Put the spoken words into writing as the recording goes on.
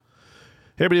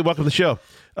Hey, everybody, welcome to the show.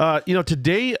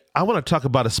 Today I want to talk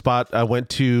about a spot I went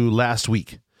to last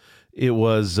week. It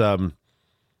was, I've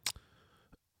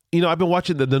been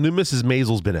watching the new Mrs.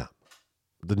 Maisel's been out.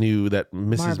 The new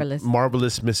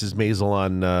Marvelous Mrs. Maisel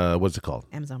on what's it called?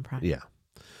 Amazon Prime. Yeah.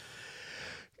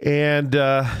 And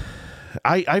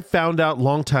I found out a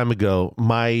long time ago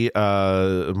my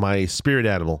spirit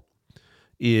animal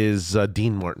is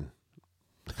Dean Martin.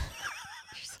 You're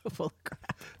so full of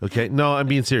crap. Okay, no, I'm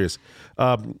being serious.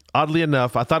 Oddly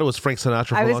enough, I thought it was Frank Sinatra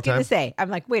for a long time. I was going to say,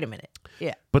 I'm like, wait a minute.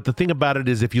 Yeah. But the thing about it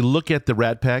is, if you look at the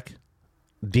Rat Pack,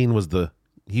 Dean was the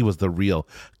real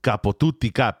capo tutti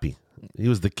capi. He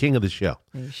was the king of the show.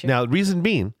 Are you sure? Now, the reason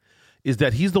being is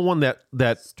that he's the one that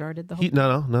started the whole thing?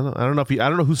 No. I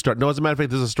don't know who started. No, as a matter of fact,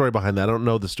 there's a story behind that. I don't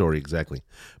know the story exactly,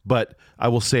 but I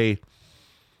will say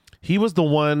he was the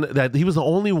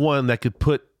only one that could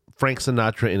put Frank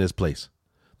Sinatra in his place.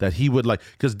 That he would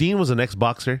because Dean was an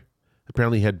ex-boxer.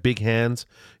 Apparently, he had big hands,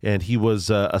 and he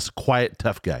was a quiet,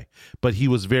 tough guy. But he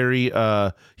was he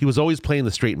was always playing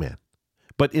the straight man.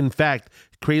 But in fact,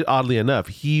 oddly enough,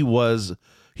 he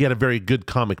had a very good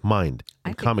comic mind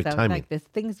and comic timing. Like the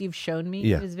things you've shown me,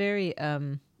 Yeah. he was very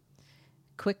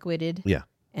quick-witted. Yeah.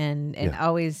 And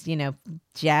always,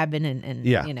 jabbing and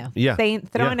Yeah.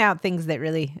 throwing out things that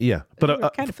really but were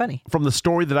kind of funny. From the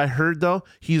story that I heard, though,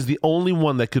 he's the only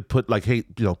one that could put hey,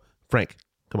 Frank,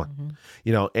 come on,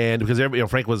 and because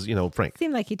Frank was, Frank. It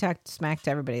seemed like he talked smack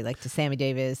to everybody, like to Sammy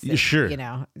Davis. And, Sure.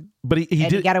 But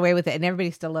he got away with it, and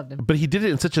everybody still loved him. But he did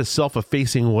it in such a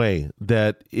self-effacing way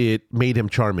that it made him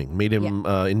charming, made him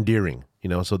endearing,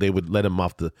 so they would let him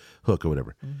off the hook or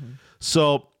whatever. Mm-hmm.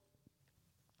 So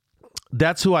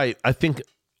that's who I think,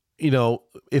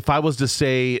 if I was to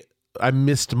say I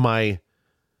missed my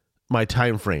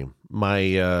time frame,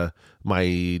 my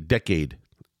decade,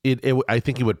 I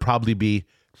think it would probably be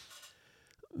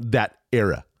that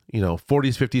era, 40s,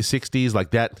 50s, 60s,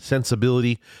 like that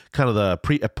sensibility, kind of the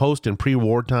post and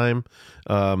pre-war time.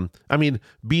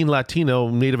 Being Latino,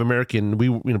 Native American,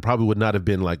 we probably would not have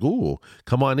been like, ooh,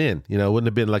 come on in, wouldn't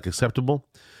have been like acceptable.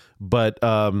 But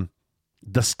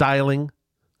the styling,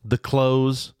 the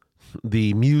clothes,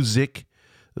 the music,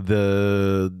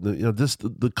 the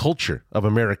culture of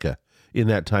America in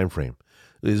that time frame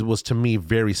was to me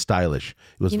very stylish.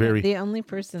 It was the only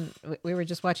person we were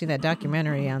just watching that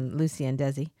documentary on Lucy and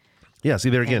Desi. Yeah, see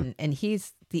there again. And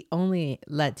he's the only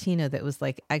Latino that was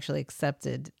actually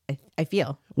accepted. I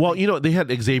feel. Well, they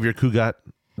had Xavier Cugat.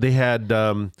 They had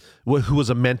who was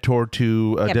a mentor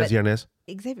to Desi Arnaz.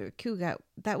 Xavier Cugat.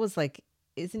 That was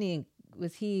isn't he?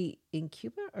 Was he in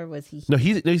Cuba or was he? No,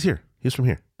 he's here. He's from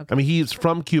here. Okay. He's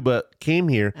from Cuba. Came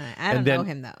here. I don't know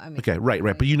him though. Okay, right.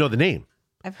 But you know the name.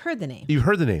 I've heard the name. You've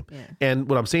heard the name. Yeah. And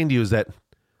what I'm saying to you is that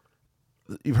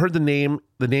you've heard the name.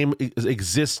 The name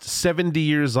exists 70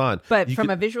 years on. But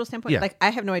from a visual standpoint, I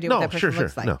have no idea what that person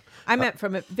looks like. No. I meant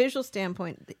from a visual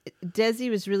standpoint, Desi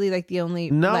was really the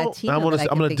only No, Latino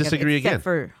I'm going to disagree again. Except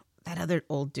for that other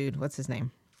old dude. What's his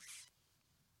name?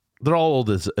 They're all old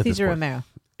at this Cesar point. Romero.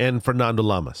 And Fernando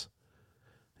Lamas.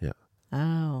 Yeah.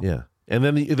 Oh. Yeah. And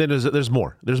then there's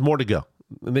more. There's more to go.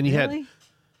 And then you Really?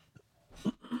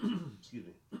 Excuse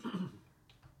me.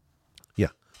 Yeah,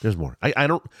 there's more.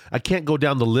 I can't go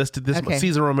down the list at this Okay. point.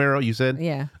 Cesar Romero, you said?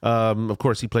 Yeah. Of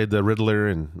course, he played the Riddler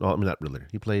and not Riddler.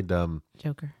 He played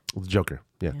Joker. the Joker.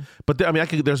 Yeah. But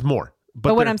there's more.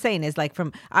 But what I'm saying is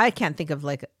I can't think of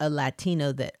a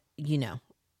Latino that,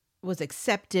 was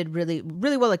accepted, really,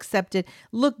 really well accepted,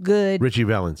 looked good. Richie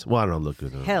Valens. Well, I don't know, look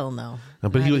good. Hell no.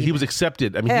 But he was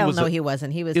accepted. He wasn't. He was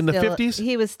in still, the 50s.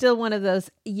 He was still one of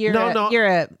those. No,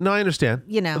 I understand.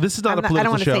 This This is not a political show. I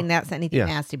don't want to say that's anything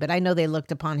nasty, but I know they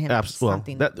looked upon him as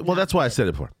something. That's why I said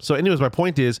it before. So, anyways, my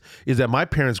point is that my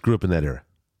parents grew up in that era,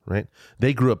 right?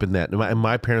 They grew up in that, and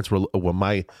my parents were. Well,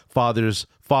 my father's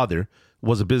father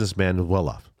was a businessman and well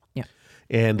off. Yeah,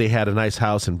 and they had a nice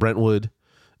house in Brentwood.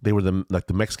 They were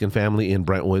the Mexican family in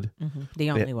Brentwood. Mm-hmm.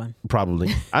 The only one.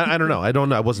 Probably. I don't know. I don't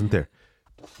know. I wasn't there.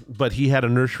 But he had a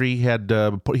nursery. He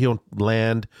owned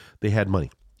land. They had money.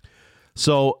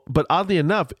 So, but oddly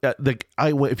enough,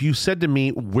 if you said to me,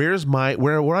 where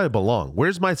I belong?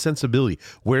 Where's my sensibility?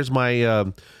 Where's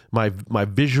my my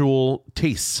visual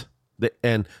tastes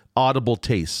and audible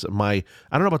tastes? I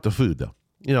don't know about the food though.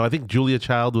 I think Julia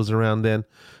Child was around then.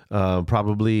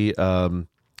 Probably.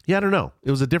 Yeah, I don't know.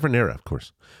 It was a different era, of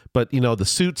course. But, the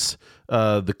suits,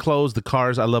 the clothes, the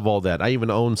cars, I love all that. I even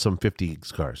own some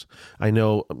 50s cars. I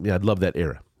know, I'd love that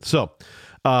era. So,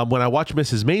 when I watch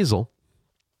Mrs. Maisel,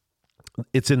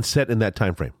 it's set in that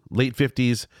time frame. Late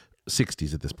 50s,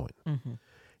 60s at this point. Mm-hmm.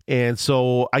 And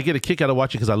so I get a kick out of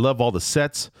watching because I love all the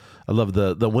sets. I love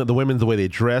the women, the way they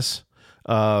dress.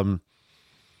 New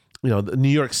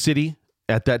York City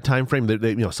at that time frame.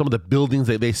 Some of the buildings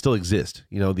they still exist.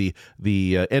 The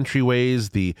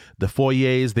entryways, the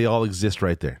foyers, they all exist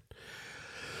right there.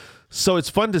 So it's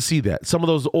fun to see that some of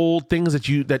those old things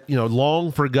that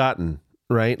long forgotten,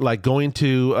 right? Like going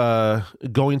to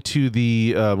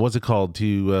the what's it called,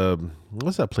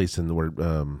 what's that place in the word?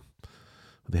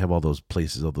 They have all those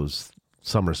places, all those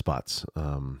summer spots.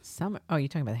 Summer? Oh, you're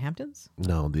talking about the Hamptons?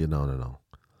 No.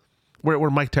 Where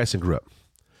Mike Tyson grew up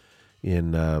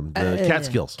in the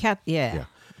Catskills. Yeah.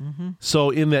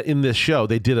 So in this show,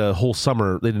 they did a whole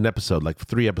summer. They did an episode, like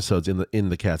 3 episodes in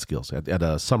the Catskills at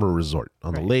a summer resort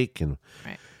on the lake, and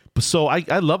so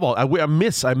I love I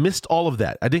missed all of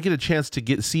that. I didn't get a chance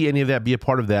to see any of that, be a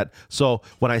part of that. So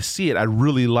when I see it, I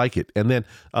really like it. And then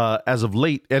as of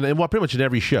late, and pretty much in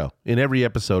every show, in every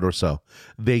episode or so,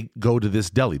 they go to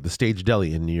this deli, the Stage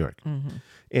Deli in New York,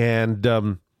 and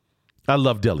I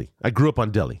love deli. I grew up on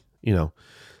deli,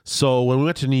 So when we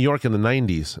went to New York in the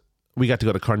 90s. We got to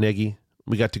go to Carnegie.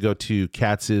 We got to go to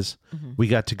Katz's. We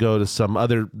got to go to some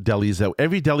other delis. That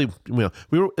every deli,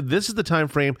 This is the time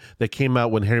frame that came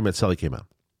out when Harry Met Sally came out.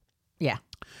 Yeah.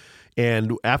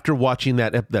 And after watching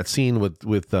that scene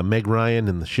with Meg Ryan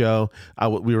in the show,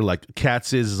 we were like,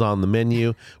 Katz's is on the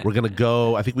menu. We're gonna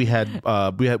go. I think we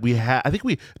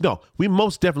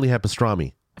most definitely had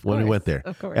pastrami when we went there.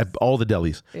 Of course. At all the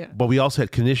delis. Yeah. But we also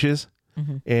had knishes,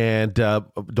 and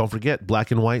don't forget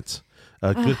black and whites.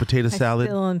 Good potato salad.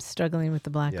 I still am struggling with the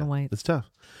black and white. It's tough.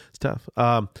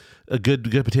 A good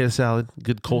potato salad,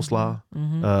 good coleslaw.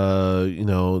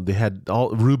 They had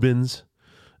all Reubens,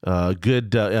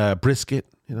 good brisket.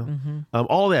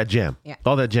 All that jam. Yeah.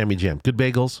 All that jammy jam. Good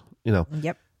bagels.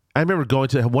 Yep. I remember going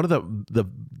to one of the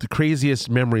craziest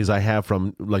memories I have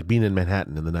from like being in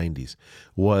Manhattan in the 90s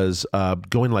was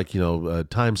going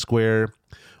Times Square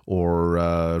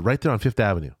or right there on Fifth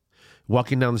Avenue.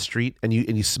 Walking down the street and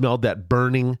you smelled that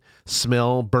burning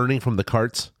from the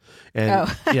carts. And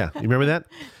you remember that?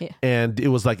 Yeah. And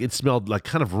it smelled like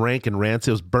kind of rank and rancid.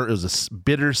 It was burnt. It was a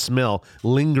bitter smell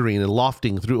lingering and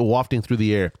wafting through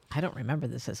the air. I don't remember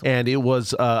this as well. And it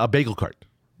was a bagel cart.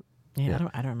 Yeah.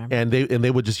 I don't remember. And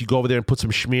they would you go over there and put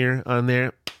some schmear on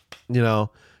there. You don't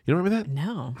remember that?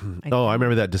 No. I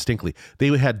remember that distinctly.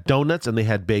 They had donuts and they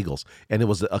had bagels, and it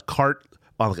was a cart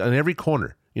on every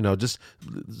corner. Just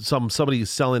somebody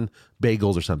selling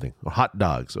bagels or something, or hot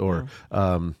dogs, or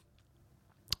I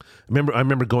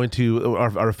remember going to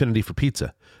our affinity for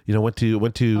pizza. Went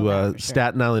to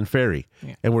Staten Island Ferry,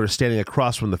 and we were standing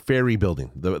across from the Ferry building,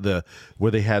 the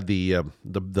where they had the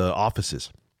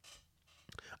offices.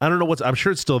 I don't know I'm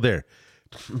sure it's still there.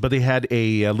 But they had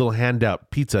a little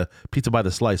handout pizza by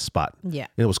the slice spot. Yeah.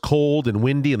 And it was cold and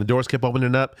windy, and the doors kept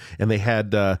opening up. And they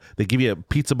had they give you a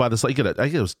pizza by the slice. I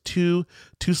think it was two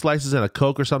slices and a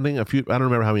Coke or something. I don't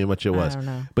remember how much it was. I don't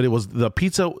know. But the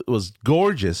pizza was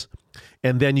gorgeous.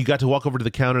 And then you got to walk over to the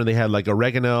counter, and they had like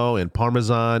oregano and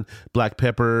Parmesan, black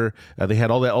pepper. They had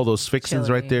all those fixings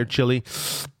right there, chili.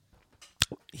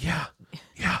 Yeah.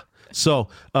 So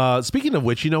speaking of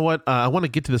which, you know what? I want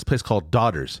to get to this place called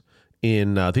Daughters.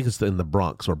 I think it's in the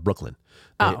Bronx or Brooklyn.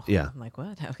 Yeah. I'm like,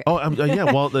 what? Okay. Oh, yeah.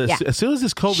 Well, as soon as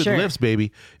this COVID lifts,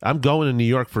 baby, I'm going to New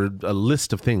York for a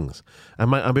list of things. I'm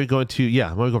going to go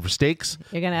for steaks.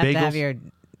 You're gonna have bagels. to have your.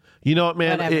 You know what,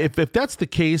 man? Whatever. If that's the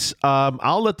case,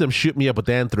 I'll let them shoot me up with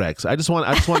anthrax. I just want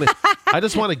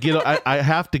to get. I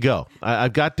have to go.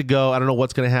 I've got to go. I don't know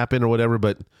what's going to happen or whatever,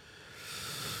 but.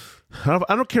 I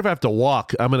don't care if I have to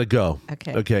walk. I'm going to go.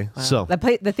 Okay. Well, so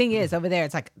the thing is, over there,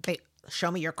 it's like show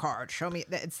me your card. Show me.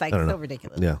 It's like so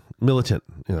ridiculous. Yeah, militant.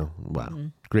 Wow,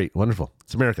 great, wonderful.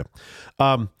 It's America.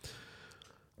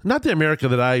 Not the America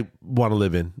that I want to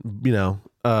live in.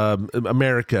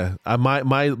 America.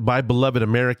 My beloved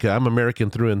America. I'm American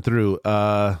through and through.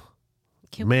 Can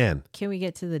we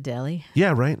get to the deli?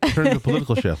 Yeah, right. Turn to a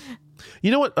political show.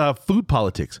 You know what? Food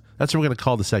politics. That's what we're going to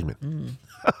call the segment.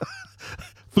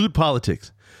 Food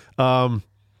politics.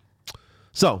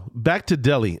 So back to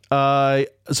Delhi.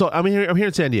 So I'm here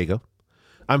in San Diego.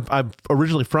 I'm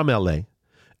originally from LA,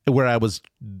 where I was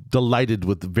delighted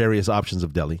with the various options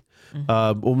of deli.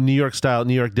 New York style,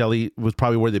 New York deli was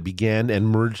probably where they began and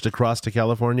merged across to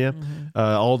California,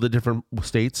 all the different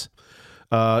states.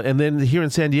 And then here in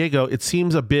San Diego, it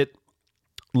seems a bit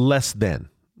less than,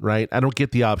 right? I don't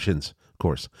get the options, of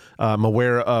course. I'm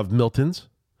aware of Milton's.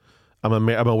 I'm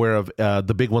aware of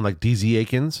the big one like DZ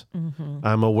Aikens.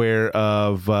 I'm aware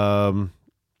of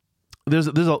there's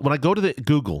when I go to the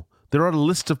Google, there are a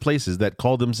list of places that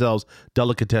call themselves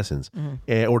delicatessens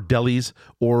or delis,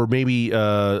 or maybe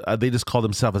they just call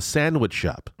themselves a sandwich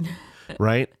shop,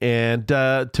 right? And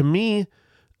to me,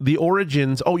 the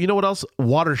origins. Oh, you know what else?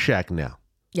 Water Shack now.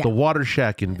 Yeah. The Water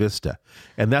Shack in Vista,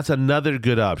 and that's another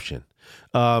good option.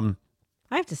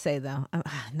 I have to say though,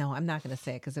 no, I'm not going to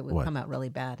say it because it would What? come out really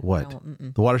bad. What? No,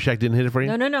 The Water Shack didn't hit it for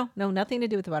you? no, nothing to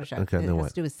do with the Water Shack. Okay, it then has what?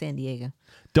 to do with San Diego.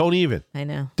 Don't even. I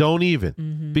know. Don't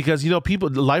even. Because, people,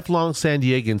 lifelong San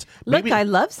Diegans. Look, maybe- I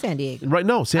love San Diego. Right,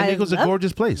 no, San I Diego's a love-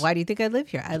 gorgeous place. Why do you think I live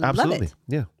here? I Absolutely. love it.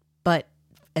 Yeah. But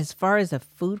as far as a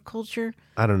food culture,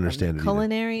 I don't understand it either.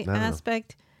 culinary I don't know.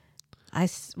 aspect,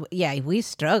 we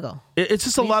struggle. It's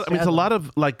just a lot. I mean, it's a lot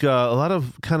of a lot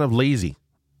of kind of lazy,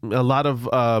 a lot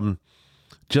of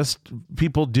just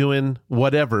people doing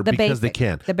whatever The because they basic,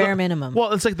 can. the bare minimum.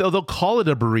 Well, it's like they'll call it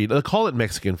a burrito, they'll call it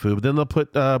Mexican food, but then they'll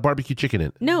put barbecue chicken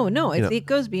in. No, it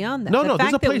goes beyond that. No, the no,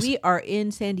 there's fact a place- that we are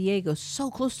in San Diego, so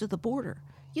close to the border,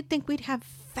 you'd think we'd have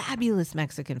fabulous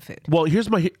Mexican food. Well, here's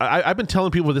I've been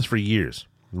telling people this for years,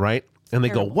 right? And they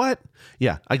go, what?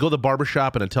 Yeah. I go to the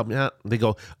barbershop and I tell them, they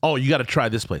go, oh, you got to try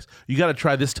this place. You got to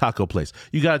try this taco place.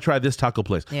 You got to try this taco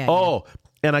place. Yeah, oh,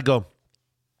 and I go,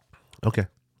 okay,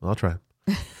 I'll try 'em."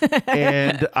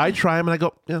 And I try them and I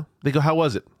go, they go, how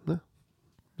was it?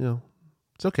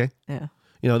 It's okay. Yeah.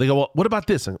 They go, well, what about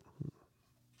this? I go,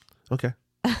 okay.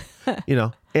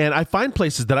 And I find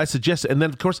places that I suggest, and then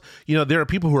of course, there are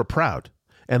people who are proud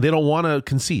and they don't want to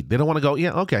concede. They don't want to go,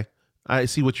 yeah, okay, I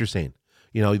see what you're saying.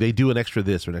 They do an extra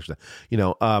this or an extra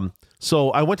that.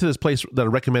 So I went to this place that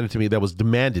recommended to me that was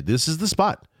demanded. This is the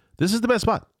spot. This is the best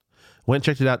spot. Went and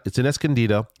checked it out. It's in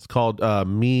Escondido. It's called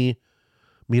Mi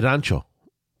Rancho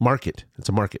Market. It's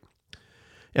a market.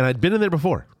 And I'd been in there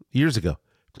before, years ago.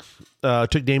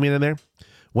 Took Damien in there.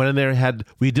 Went in there,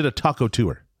 we did a taco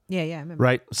tour. Yeah, I remember.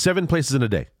 Right? 7 places in a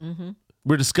day. Mm-hmm.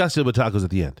 We're disgusted with tacos at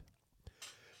the end.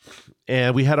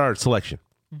 And we had our selection.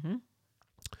 Mm-hmm.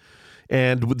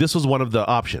 And this was one of the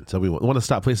options that we went, one of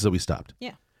the places that we stopped.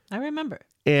 Yeah, I remember.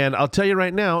 And I'll tell you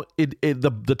right now,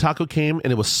 the taco came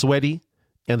and it was sweaty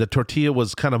and the tortilla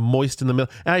was kind of moist in the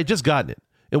middle. And I had just gotten it.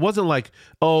 It wasn't like,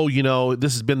 oh,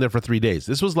 this has been there for 3 days.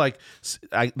 This was like,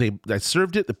 I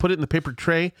served it, they put it in the paper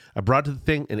tray, I brought it to the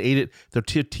thing and ate it. The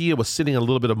tortilla was sitting in a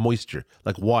little bit of moisture,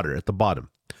 like water at the bottom.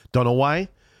 Don't know why.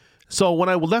 So when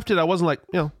I left it, I wasn't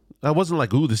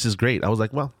like, ooh, this is great. I was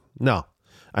like, well, no.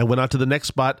 I went out to the next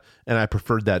spot and I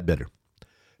preferred that better.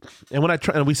 And when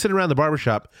and we sit around the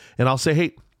barbershop and I'll say,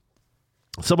 hey,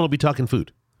 someone will be talking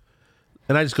food.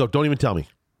 And I just go, don't even tell me.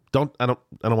 I don't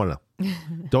want to know.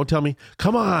 Don't tell me.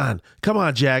 Come on,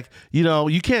 Jack.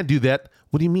 You can't do that.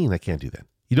 What do you mean I can't do that?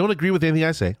 You don't agree with anything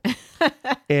I say.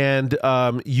 And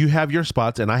you have your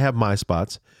spots and I have my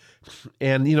spots.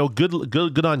 And,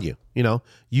 good on you.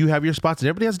 You have your spots and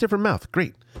everybody has a different mouth.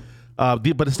 Great.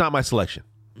 But it's not my selection,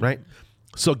 right?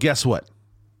 So guess what?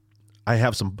 I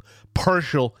have some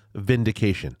partial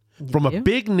vindication from a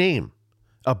big name.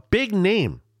 A big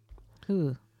name.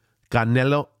 Who?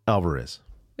 Canelo Alvarez.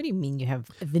 What do you mean you have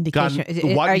vindication?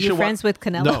 Are you friends with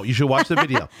Canelo? No, you should watch the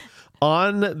video.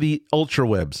 On the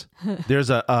ultrawebs, there's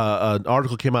an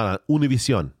article came out on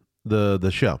Univision,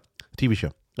 the show, TV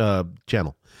show,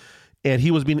 channel. And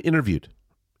he was being interviewed.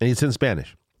 And he's in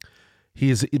Spanish.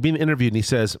 He's being interviewed and he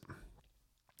says,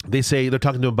 they're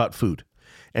talking to him about food.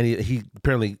 And he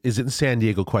apparently is in San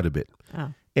Diego quite a bit.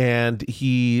 Oh. And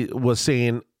he was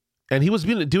saying, and he was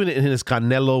doing it in his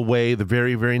Canelo way, the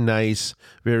very, very nice,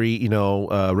 very,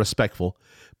 respectful.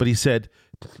 But he said,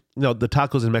 no, the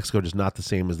tacos in Mexico are just not the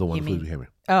same as the food we have here.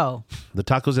 Oh. The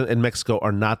tacos in Mexico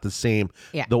are not the same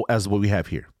as what we have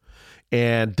here.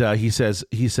 And he says,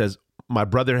 my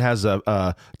brother has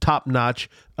a top-notch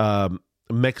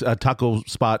taco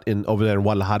spot over there in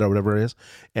Guadalajara or whatever it is.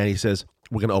 And he says,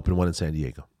 we're going to open one in San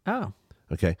Diego. Oh.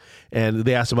 Okay. And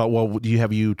they asked him about, well,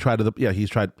 have you tried it? Yeah, he's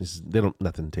tried. He says,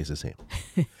 nothing tastes the same.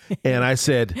 And I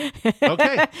said,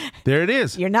 okay, there it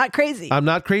is. You're not crazy. I'm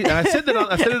not crazy. And I said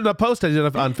I said it in a post I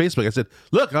did on Facebook. I said,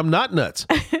 look, I'm not nuts,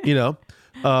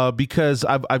 because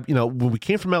I've when we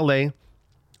came from LA,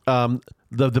 in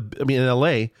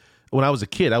LA, when I was a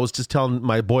kid, I was just telling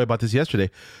my boy about this yesterday.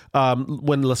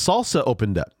 When La Salsa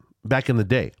opened up back in the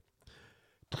day,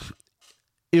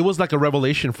 it was like a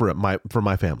revelation for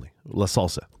my family, La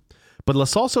Salsa. But La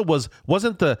Salsa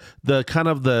wasn't the kind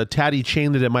of the tatty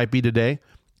chain that it might be today.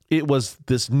 It was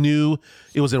this new.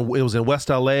 It was in West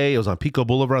LA. It was on Pico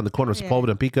Boulevard on the corner of Sepulveda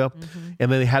and Pico, and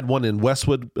then they had one in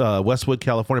Westwood,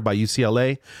 California, by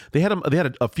UCLA. They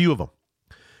had a few of them,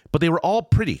 but they were all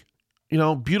pretty.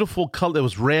 Beautiful color. It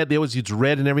was red. They always used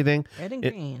red and everything. Red and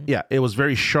green. Yeah, it was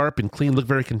very sharp and clean. Looked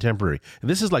very contemporary. And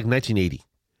this is like 1980.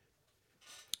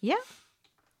 Yeah.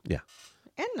 Yeah.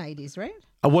 And 90s, right?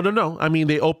 Well, no. I mean,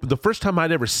 they opened the first time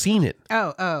I'd ever seen it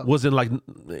Oh. was in like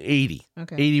 80,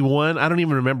 Okay. 81. I don't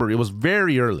even remember. It was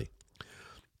very early.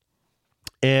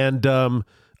 And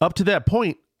up to that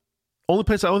point, only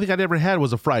thing I'd ever had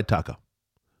was a fried taco,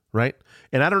 right?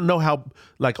 And I don't know how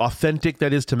like authentic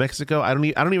that is to Mexico. I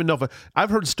don't even know if I've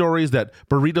heard stories that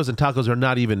burritos and tacos are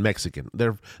not even Mexican.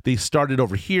 They started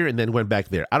over here and then went back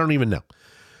there. I don't even know.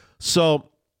 So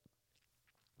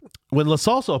when La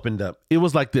Salsa opened up, it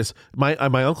was like this. My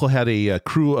uncle had a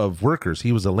crew of workers.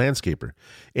 He was a landscaper,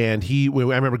 and I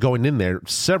remember going in there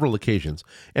several occasions,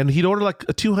 and he'd order like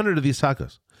 200 of these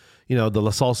tacos, the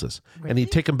La Salsas, and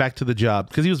he'd take them back to the job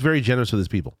because he was very generous with his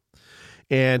people.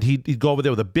 And he'd go over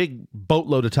there with a big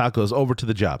boatload of tacos over to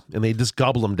the job, and they just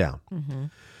gobble them down. Mm-hmm.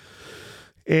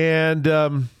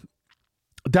 And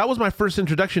that was my first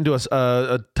introduction to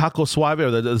a taco suave, or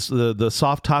the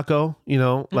soft taco.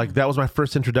 Like that was my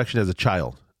first introduction as a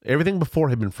child. Everything before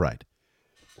had been fried.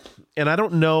 And I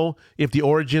don't know if the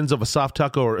origins of a soft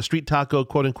taco or a street taco,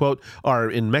 quote unquote,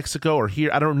 are in Mexico or here.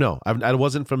 I don't know. I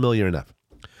wasn't familiar enough.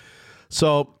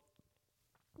 So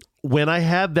when I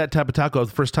had that type of taco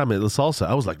the first time at La Salsa,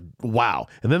 I was like, wow.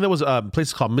 And then there was a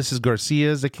place called Mrs.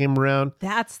 Garcia's that came around.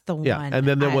 That's the Yeah. one. And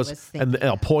then there and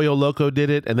El Pollo Loco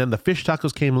did it. And then the fish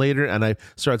tacos came later. And I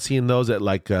started seeing those at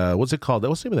like, what's it called?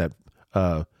 What's the name of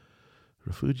that?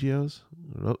 Refugio's?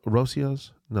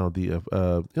 Rocio's? No,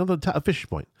 the fish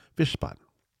spot.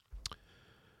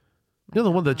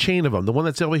 The chain of them. The one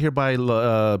that's over here by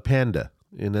Panda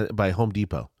by Home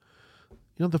Depot.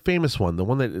 The famous one,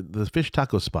 the fish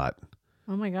taco spot.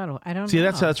 Oh my God, I don't know. See,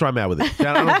 that's where I'm at with it.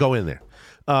 I don't go in there.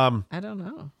 I don't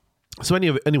know. So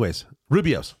anyways,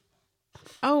 Rubio's.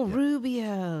 Oh,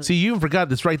 Rubio. See, you even forgot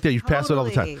this right there. You pass it all the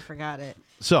time. Forgot it.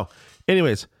 So,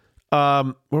 anyways,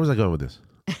 where was I going with this?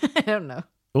 I don't know.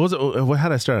 What was it? How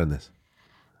did I start on this?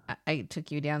 I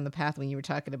took you down the path when you were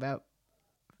talking about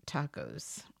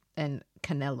tacos and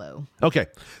Canelo. Okay,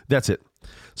 that's it.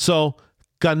 So,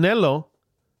 Canelo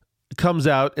comes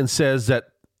out and says that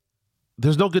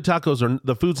there's no good tacos, or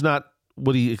the food's not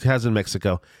what he has in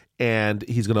Mexico, and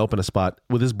he's going to open a spot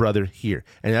with his brother here,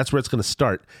 and that's where it's going to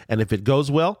start. And if it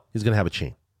goes well, he's going to have a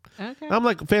chain. Okay. I'm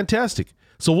like, fantastic.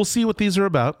 So we'll see what these are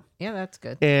about. Yeah, that's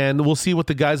good. And we'll see what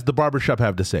the guys at the barbershop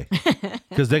have to say.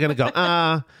 Because they're going to go,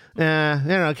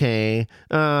 they're okay.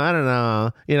 I don't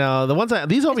know. The ones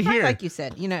these over here. Like you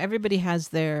said, everybody has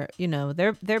their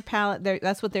palate.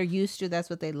 That's what they're used to. That's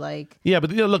what they like. Yeah,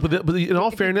 but look, but in all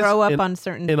fairness, grow up on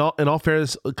certain. In all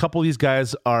fairness, a couple of these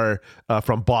guys are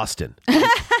from Boston.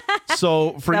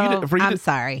 So I'm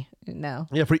sorry. No.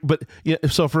 Yeah,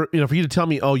 so for you to tell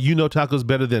me, oh, tacos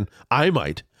better than I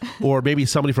might, or maybe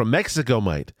somebody from Mexico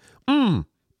might.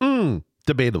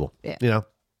 Debatable. Yeah.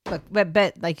 Look,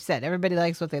 but like you said, everybody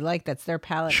likes what they like. That's their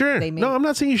palate. Sure. No, I'm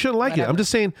not saying you shouldn't like it. I'm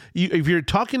just saying if you're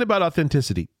talking about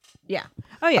authenticity. Yeah.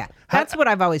 Oh yeah. That's what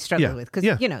I've always struggled with, because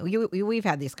we've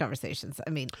had these conversations. I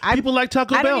mean, people like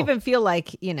Taco Bell. I don't even feel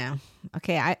like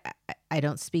okay. I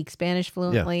don't speak Spanish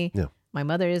fluently. Yeah. My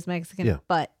mother is Mexican,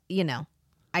 but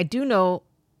I do know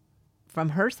from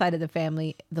her side of the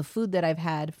family, the food that I've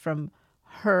had from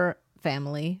her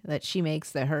family that she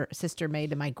makes, that her sister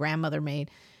made and my grandmother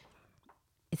made,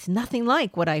 it's nothing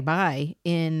like what I buy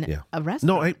in a restaurant.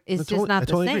 No, it's just not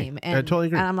the same. Agree. And I totally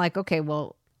agree. And I'm like, okay,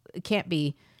 well, it can't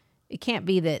be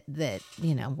that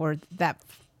we're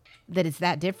that it's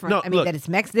that different. No, I mean, look, that it's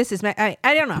This is I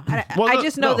don't know. I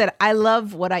just know that I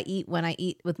love what I eat when I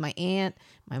eat with my aunt,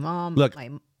 my mom. Look,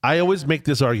 I always make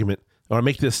this argument, or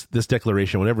make this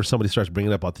declaration whenever somebody starts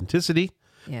bringing up authenticity,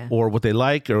 or what they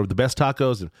like, or the best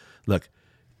tacos. Look,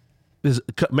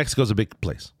 Mexico's a big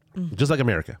place, just like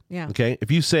America. Yeah. Okay. If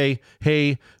you say,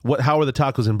 "Hey, how are the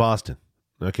tacos in Boston?"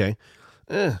 Okay.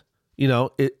 So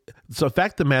the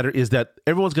fact of the matter is that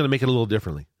everyone's going to make it a little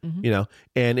differently.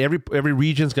 And every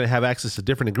region's going to have access to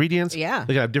different ingredients. Yeah.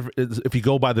 They have different. If you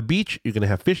go by the beach, you're going to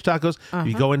have fish tacos. If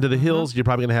you go into the hills, you're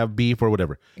probably going to have beef or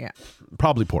whatever. Yeah.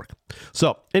 Probably pork.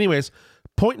 So, anyways,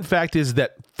 point in fact is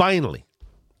that finally,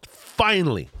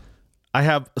 I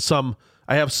have some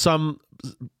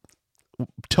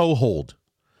toehold.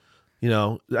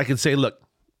 I can say, look,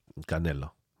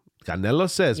 Canelo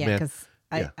says, man. Because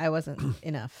I wasn't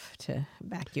enough to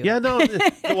back you. Yeah, no.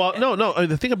 Well, no.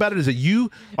 The thing about it is that you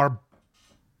are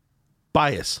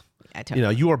biased.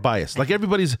 You are biased. Like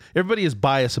everybody is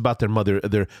biased about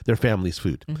their family's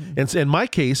food. And in my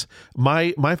case,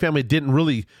 my family didn't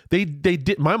really. They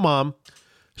did. My mom,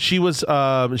 she was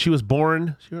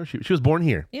born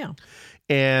here. Yeah.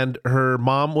 And her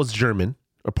mom was German,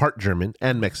 or part German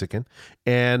and Mexican,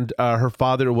 and her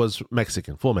father was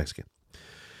Mexican, full Mexican.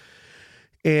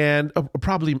 and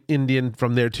probably Indian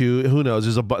from there too. Who knows?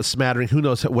 There's a smattering. Who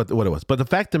knows what it was? But the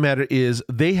fact of the matter is,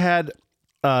 they had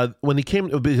when they came,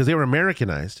 because they were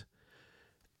Americanized.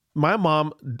 My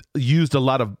mom used a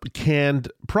lot of canned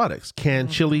products,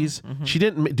 canned chilies. She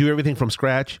didn't do everything from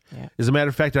scratch. Yeah. As a matter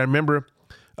of fact, I remember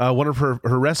one of her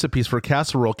recipes for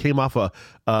casserole came off a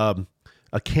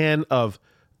can of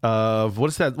what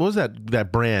is that? What was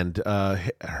that brand?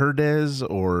 Herdez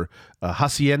or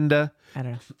Hacienda? I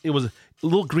don't know. It was a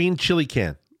little green chili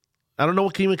can. I don't know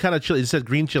what kind of chili. It said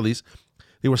green chilies.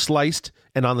 They were sliced,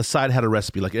 and on the side had a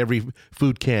recipe, like every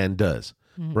food can does,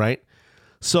 right?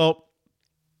 So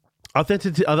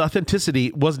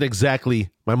authenticity wasn't exactly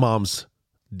my mom's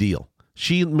deal.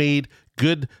 She made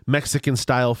good Mexican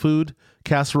style food,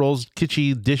 casseroles,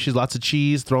 kitschy dishes, lots of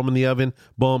cheese, throw them in the oven,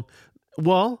 boom.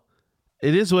 Well,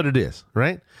 it is what it is,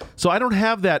 right? So I don't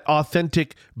have that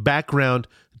authentic background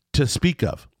to speak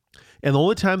of. And the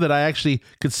only time that I actually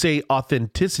could say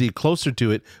authenticity closer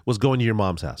to it was going to your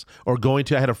mom's house or I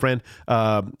had a friend.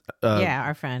 Our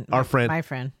friend. Our friend. My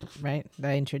friend, right?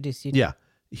 That I introduced you to. Yeah.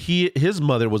 His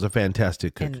mother was a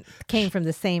fantastic cook. And came from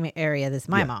the same area as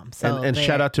my mom. So and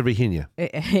shout out to Virginia.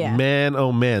 Yeah. Man,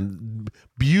 oh man,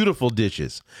 beautiful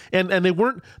dishes. And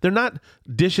they're not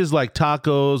dishes like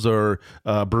tacos or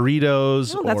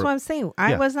burritos. No, that's what I'm saying.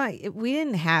 We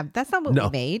didn't have, that's not what we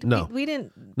made. No. We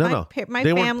didn't, No. My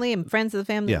They family and friends of the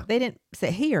family, Yeah. they didn't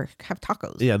say, here, have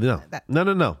tacos. Yeah, no.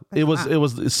 No. It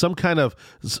was some kind of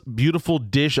beautiful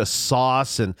dish, a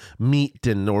sauce and meat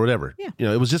or whatever.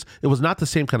 Yeah. It was not the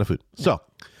same kind of food. Yeah.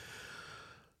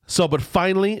 But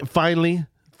finally,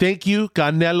 thank you,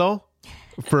 Canelo,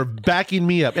 for backing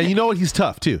me up. And you know what? He's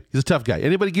tough too. He's a tough guy.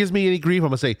 Anybody gives me any grief, I'm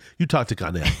gonna say, you talk to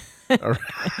Canelo. All right.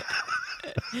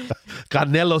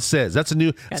 Canelo says. That's a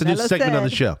new segment on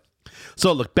the show.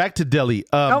 So look, back to Delhi.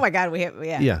 Oh my God,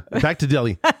 Yeah, back to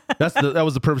Delhi. That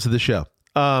was the purpose of the show.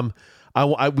 I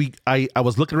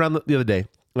was looking around the other day,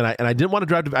 and I didn't want to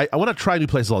drive. I want to try new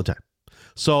places all the time.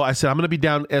 So I said I'm going to be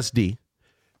down SD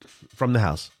from the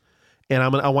house, and I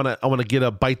want to get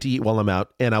a bite to eat while I'm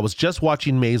out. And I was just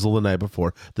watching Maisel the night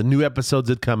before. The new episodes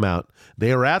had come out.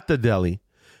 They were at the deli.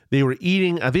 They were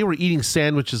eating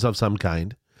sandwiches of some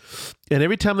kind. And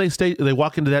every time they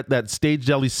walk into that stage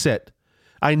deli set,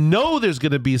 I know there's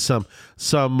going to be some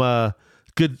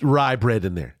good rye bread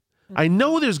in there. I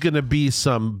know there's going to be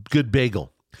some good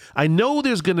bagel. I know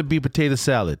there's going to be potato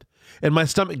salad. And my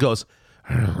stomach goes,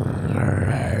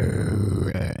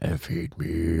 feed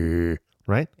me.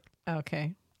 Right?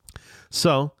 Okay.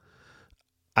 So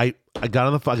I got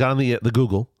on the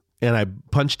Google and I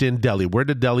punched in deli. Where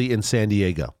did deli in San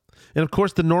Diego? And of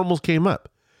course the normals came up.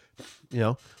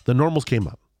 The normals came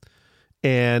up.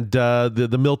 And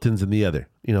the Miltons and the other,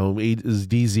 is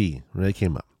DZ, right,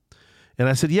 came up. And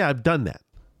I said, yeah, I've done that.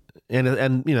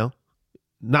 And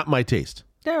not my taste.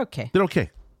 They're okay. They're okay.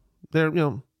 They're,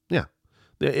 yeah.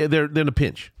 They're in a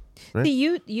pinch. Right?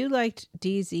 See, you liked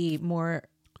DZ more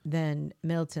than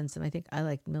Milton's, and I think I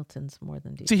like Milton's more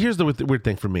than DZ. See, here's the weird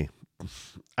thing for me.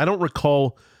 I don't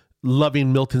recall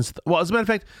loving Milton's. Well, as a matter of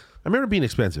fact, I remember being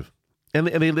expensive. And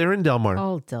they're in Del Mar.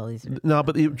 All delis are. No,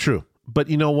 but true. But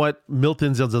you know what?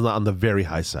 Milton's is on the very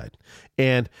high side.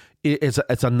 And it's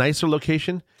a nicer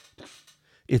location.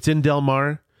 It's in Del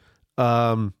Mar.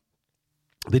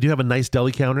 They do have a nice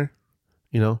deli counter,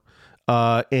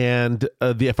 and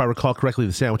if I recall correctly,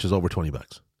 the sandwich is over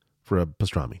 $20 for a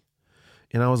pastrami.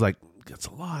 And I was like, that's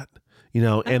a lot,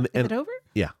 And is it over?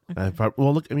 Yeah. Okay.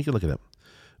 Look, you can look it up.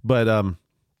 But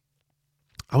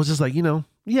I was just like,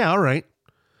 yeah, all right.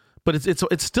 But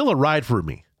it's still a ride for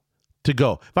me to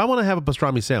go. If I want to have a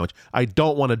pastrami sandwich, I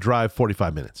don't want to drive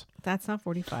 45 minutes. That's not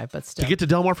 45, but still. To get to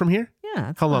Del Mar from here?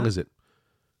 Yeah. How long is it?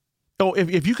 Oh,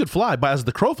 if you could fly, but as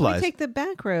the crow flies. We take the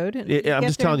back road. And I'm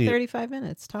just telling you. 35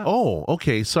 minutes tops. Oh,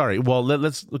 okay. Sorry. Well,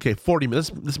 let's 40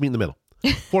 minutes. Let's meet in the middle.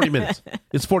 40 minutes.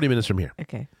 It's 40 minutes from here.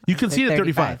 Okay. You can see it at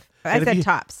 35. I said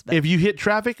tops. But if you hit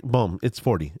traffic, boom, it's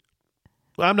 40.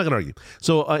 I'm not going to argue.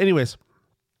 So anyways,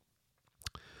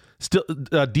 still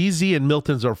DZ and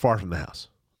Milton's are far from the house.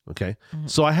 Okay. Mm-hmm.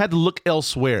 So I had to look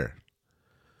elsewhere.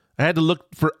 I had to look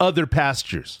for other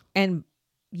pastures. And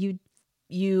you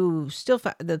still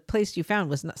the place you found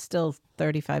was not still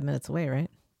 35 minutes away, right?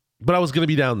 But I was going to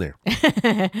be down there.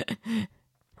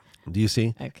 Do you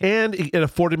see? Okay. And it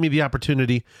afforded me the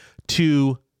opportunity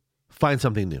to find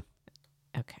something new.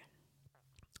 Okay.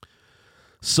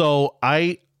 So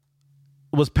I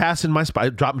was passing my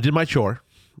spot. I did my chore,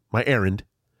 my errand,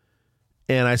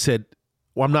 and I said,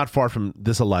 well, I'm not far from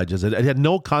this Elijah's. I had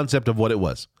no concept of what it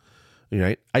was.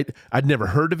 Right? I'd never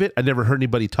heard of it. I never heard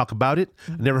anybody talk about it.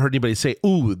 I never heard anybody say,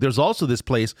 "Ooh, there's also this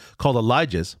place called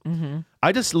Elijah's."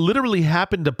 I just literally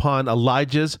happened upon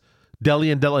Elijah's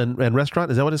Deli and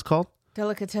Restaurant. Is that what it's called?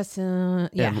 Delicatessen.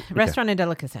 Yeah. Restaurant and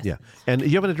delicatessen. Yeah. And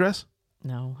you have an address?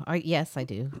 No. Yes, I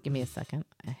do. Give me a second.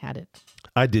 I had it.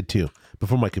 I did too,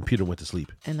 before my computer went to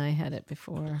sleep. And I had it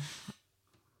before.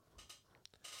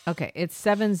 Okay. It's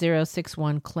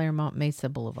 7061 Claremont Mesa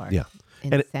Boulevard. Yeah.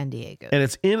 In San Diego. And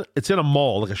it's in a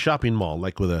mall, like a shopping mall,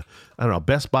 like with a, I don't know,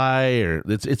 Best Buy, or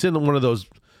it's in one of those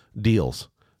deals.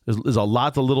 There's a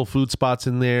lot of little food spots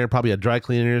in there, probably a dry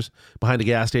cleaners behind a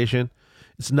gas station.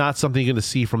 It's not something you're going to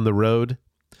see from the road.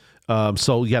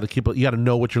 So you got to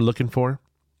know what you're looking for.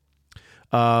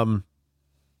 So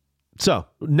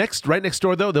right next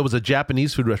door though, there was a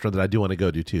Japanese food restaurant that I do want to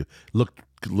go to too. Looked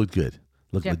good.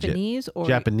 Looked Japanese legit. or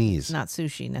Japanese? Not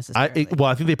sushi necessarily. I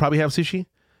think they probably have sushi. I'm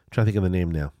trying to think of the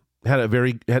name now. Had a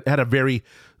very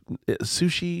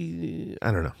sushi.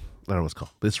 I don't know what it's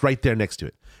called. But it's right there next to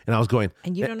it. And I was going.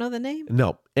 And you don't know the name?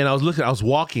 No. And I was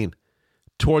walking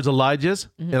towards Elijah's,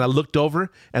 and I looked over,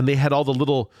 and they had all the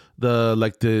little those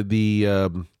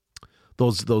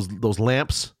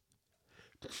lamps.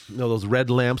 You know, those red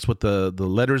lamps with the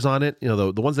letters on it. You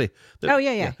know, the ones they.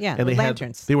 Yeah. And they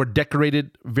lanterns. They were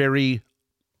decorated very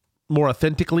more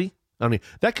authentically. I mean,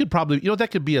 that could probably,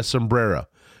 that could be a sombrero,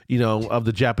 of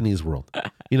the Japanese world.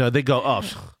 They go, oh,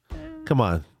 come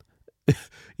on.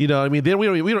 You know what I mean?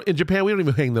 We don't in Japan, we don't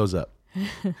even hang those up.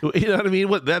 You know what I mean?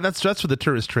 That's for the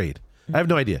tourist trade. I have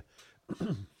no idea.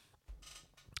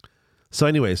 So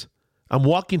anyways, I'm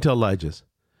walking to Elijah's,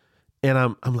 and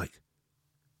I'm like,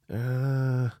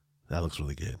 that looks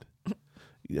really good.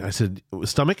 I said,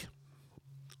 stomach,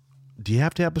 do you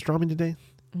have to have pastrami today?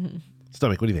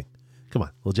 Stomach, what do you think? Come on,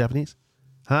 a little Japanese?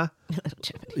 Huh? A little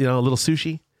Japanese. A little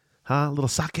sushi? Huh? A little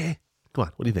sake? Come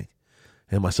on, what do you think?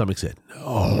 And my stomach said,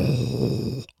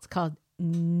 no. It's called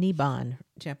Nibbon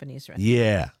Japanese restaurant.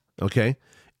 Yeah. Okay.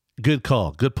 Good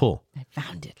call. Good pull. I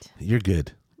found it. You're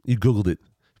good. You Googled it.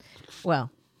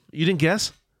 Well. You didn't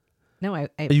guess? No, I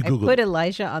it. put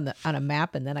Elijah on a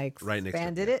map, and then I Right next to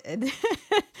expanded it, and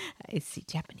I see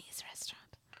Japanese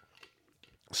restaurant.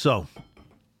 So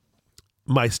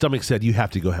my stomach said, you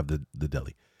have to go have the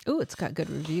deli. Ooh, it's got good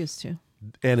reviews too.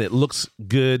 And it looks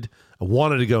good. I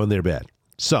wanted to go in there bad.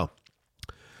 So,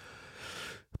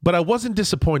 but I wasn't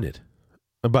disappointed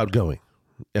about going,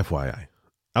 FYI.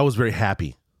 I was very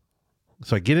happy.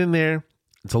 So I get in there.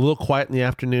 It's a little quiet in the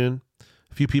afternoon.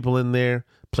 A few people in there.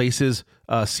 Places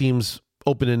seems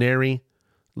open and airy.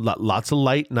 Lots of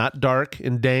light, not dark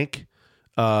and dank.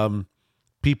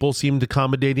 People seemed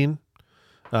accommodating.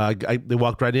 They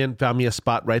walked right in, found me a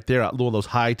spot right there, one of those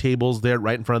high tables there,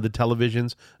 right in front of the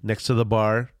televisions, next to the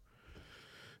bar.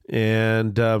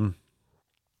 And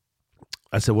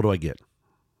I said, "What do I get?"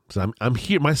 So I'm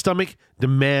here. My stomach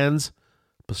demands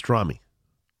pastrami.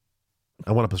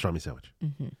 I want a pastrami sandwich.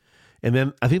 Mm-hmm. And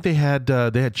then I think they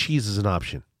had cheese as an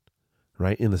option,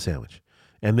 right, in the sandwich,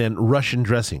 and then Russian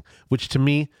dressing, which to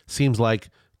me seems like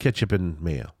ketchup and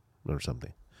mayo or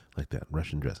something like that,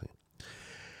 Russian dressing.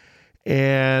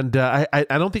 And I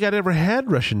don't think I'd ever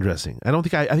had Russian dressing. I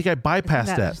think I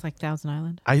bypassed that. Just like Thousand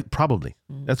Island. Probably.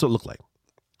 That's what it looked like.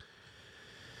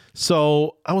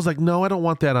 So I was like, no, I don't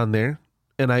want that on there,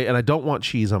 and I don't want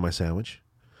cheese on my sandwich.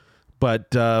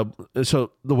 But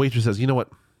so the waitress says, you know what?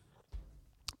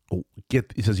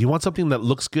 He says, you want something that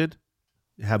looks good?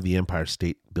 Have the Empire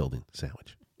State Building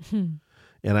sandwich.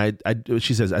 And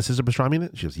she says, is there pastrami in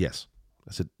it? She goes, yes.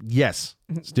 I said, yes,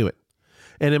 let's do it.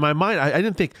 And in my mind, I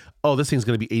didn't think, oh, this thing's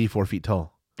going to be 84 feet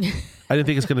tall. I didn't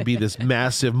think it's going to be this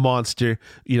massive monster,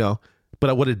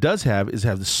 But what it does have is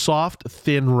the soft,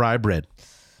 thin rye bread.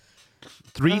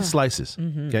 3 slices,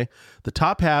 okay? The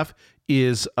top half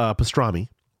is pastrami,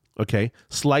 okay?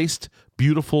 Sliced,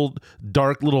 beautiful,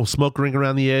 dark little smoke ring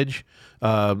around the edge,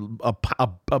 a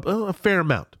fair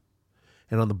amount.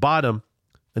 And on the bottom,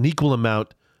 an equal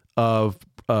amount of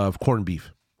corned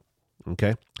beef,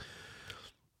 okay?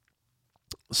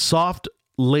 Soft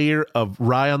layer of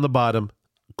rye on the bottom,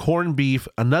 corned beef,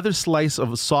 another slice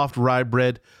of soft rye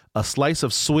bread, a slice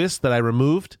of Swiss that I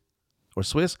removed, or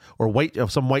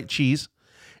some white cheese,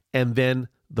 and then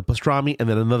the pastrami, and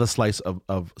then another slice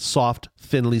of soft,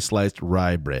 thinly sliced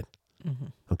rye bread. Mm-hmm.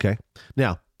 Okay?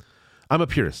 Now, I'm a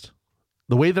purist.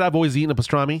 The way that I've always eaten a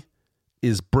pastrami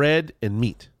is bread and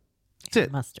meat. That's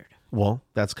it. Mustard. Well,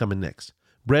 that's coming next.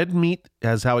 Bread and meat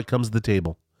is how it comes to the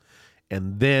table.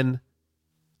 And then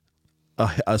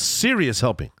a serious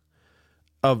helping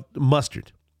of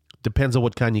mustard. Depends on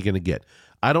what kind you're going to get.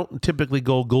 I don't typically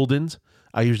go Golden's.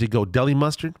 I usually go deli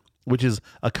mustard, which is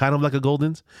a kind of like a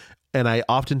Golden's, and I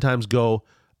oftentimes go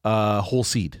whole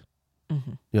seed.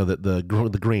 You know,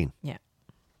 the grain. Yeah.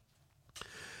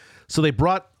 So they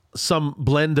brought some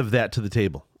blend of that to the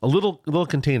table, a little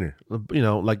container, you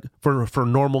know, like for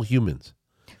normal humans.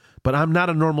 But I'm not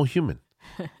a normal human,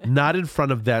 not in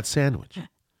front of that sandwich.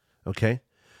 Okay,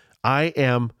 I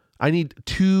need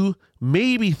 2,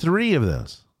 maybe 3 of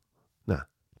those. Nah,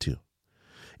 2.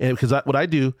 And because what I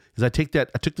do is I took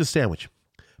the sandwich,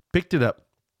 picked it up,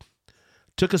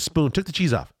 took a spoon, took the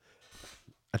cheese off.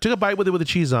 I took a bite with the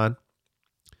cheese on,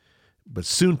 but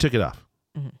soon took it off.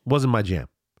 Wasn't my jam.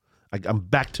 I'm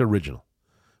back to original.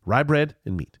 Rye bread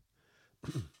and meat.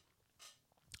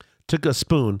 Took a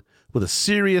spoon with a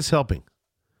serious helping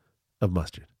of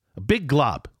mustard. A big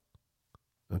glob.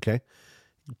 Okay?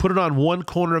 Put it on one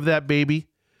corner of that baby.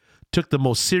 Took the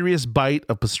most serious bite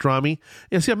of pastrami.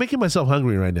 And see, I'm making myself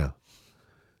hungry right now.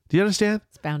 Do you understand?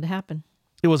 It's bound to happen.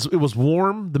 It was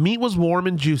warm. The meat was warm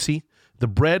and juicy. The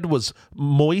bread was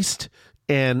moist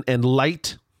and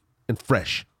light and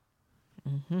fresh.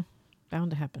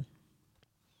 Bound to happen.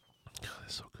 God,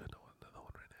 that's so good. I want another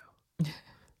one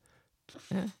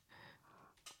right now.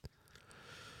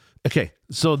 Okay,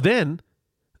 so then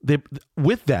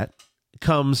with that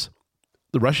comes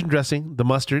the Russian dressing, the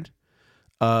mustard,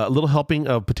 a little helping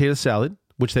of potato salad,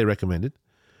 which they recommended,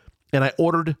 and I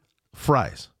ordered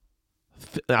fries.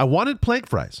 I wanted plank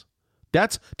fries.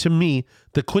 That's, to me,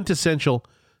 the quintessential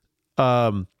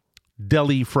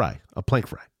deli fry, a plank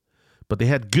fry. But they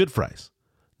had good fries.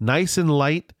 Nice and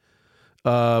light,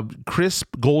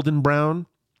 crisp, golden brown.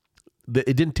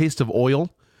 It didn't taste of oil,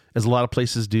 as a lot of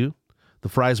places do. The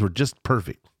fries were just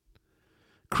perfect.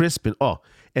 Crisp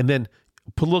and then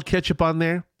put a little ketchup on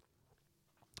there.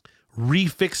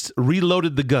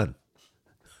 Reloaded the gun.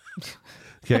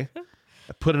 Okay?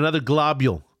 I put another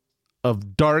globule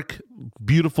of dark,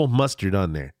 beautiful mustard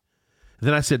on there. And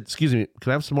then I said, excuse me,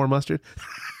 can I have some more mustard?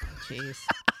 Jeez.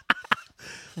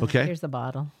 Okay. Here's the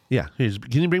bottle. Yeah.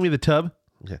 Can you bring me the tub?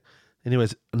 Okay.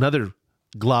 Anyways, another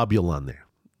globule on there.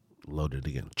 Loaded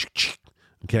again.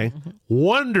 Okay.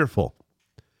 Wonderful.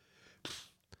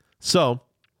 So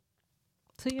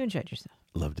you enjoyed yourself.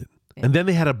 Loved it. Yeah. And then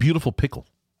they had a beautiful pickle.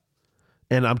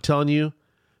 And I'm telling you,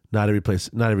 not every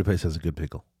place has a good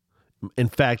pickle. In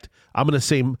fact, I'm going to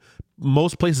say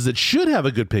most places that should have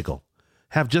a good pickle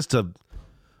have just a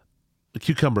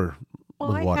cucumber with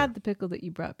water. I had the pickle that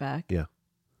you brought back. Yeah.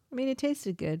 I mean, it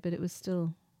tasted good, but it was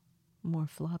still more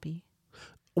floppy.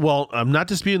 Well, I'm not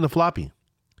disputing the floppy,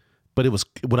 but it was,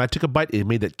 when I took a bite, it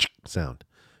made that sound.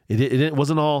 It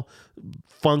wasn't all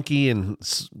funky and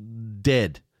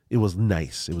dead. It was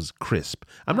nice. It was crisp.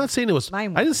 I'm not saying it was. I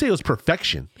didn't say it was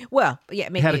perfection. Well, yeah,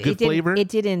 maybe it had a good flavor. It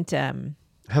didn't. Had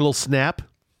a little snap.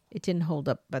 It didn't hold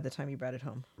up by the time you brought it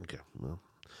home. Okay, well,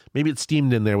 maybe it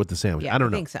steamed in there with the sandwich. Yeah, I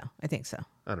don't know. I think so.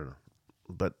 I don't know,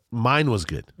 but mine was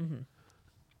good,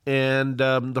 and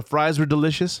the fries were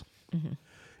delicious.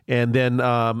 And then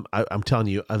I'm telling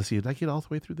you, let's see, did I get all the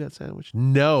way through that sandwich?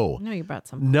 No, you brought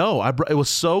some. No, it was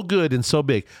so good and so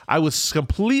big. I was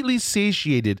completely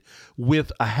satiated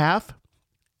with a half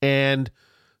and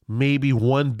maybe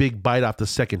one big bite off the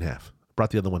second half.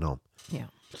 Brought the other one home. Yeah.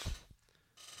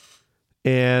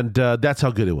 And that's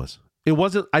how good it was. It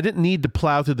wasn't. I didn't need to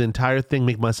plow through the entire thing,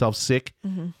 make myself sick.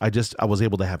 I was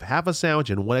able to have half a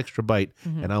sandwich and one extra bite,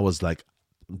 and I was like,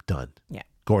 I'm done. Yeah.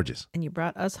 Gorgeous. And you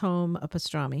brought us home a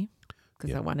pastrami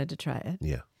because I wanted to try it.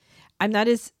 Yeah. I'm not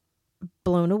as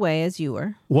blown away as you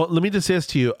were. Well, let me just say this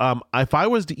to you. If I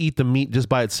was to eat the meat just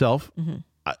by itself,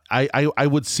 I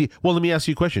would see. Well, let me ask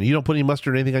you a question. You don't put any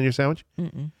mustard or anything on your sandwich?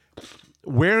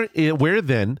 Where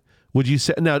then would you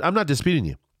say? Now, I'm not disputing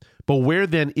you, but where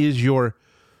then is your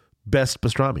best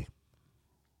pastrami?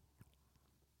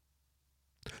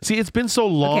 See, it's been so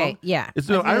long. Okay, yeah.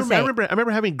 I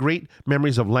remember having great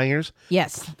memories of Langer's.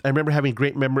 Yes. I remember having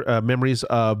great memories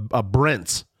of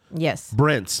Brent's. Yes.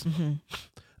 Brent's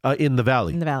in the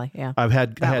Valley. In the Valley, yeah. I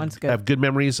have good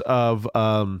memories of.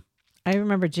 I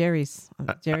remember Jerry's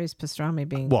pastrami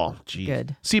being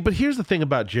good. See, but here's the thing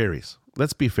about Jerry's.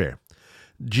 Let's be fair.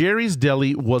 Jerry's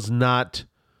Deli was not.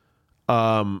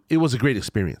 It was a great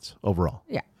experience overall.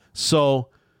 Yeah. So.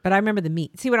 But I remember the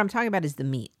meat. See, what I'm talking about is the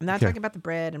meat. I'm not talking about the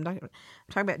bread. I'm talking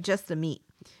about just the meat.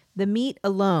 The meat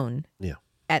alone. Yeah.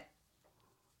 At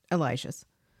Elijah's,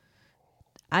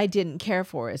 I didn't care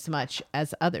for as much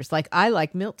as others. Like, I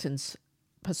like Milton's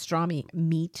pastrami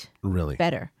meat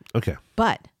better. Okay.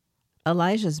 But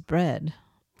Elijah's bread,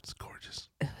 it's gorgeous.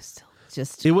 It was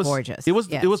still gorgeous. It was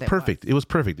perfect. It was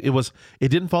perfect. It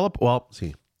didn't fall apart. Well,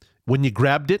 see, when you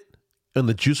grabbed it and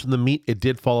the juice from the meat, it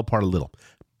did fall apart a little.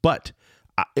 But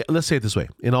let's say it this way.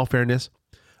 In all fairness,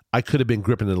 I could have been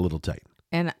gripping it a little tight.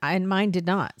 And mine did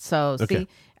not. So see, Okay.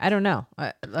 I don't know.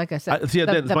 Like I said, See, the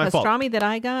that's my fault. pastrami that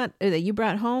I got that you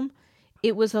brought home,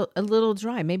 it was a little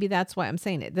dry. Maybe that's why I'm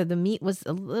saying it. The meat was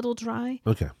a little dry.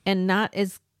 Okay. And not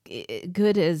as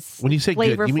good as When you say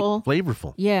flavorful. good, you mean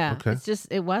flavorful. Yeah. Okay. It's just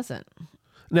it wasn't.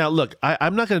 Now, look,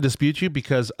 I'm not going to dispute you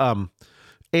because,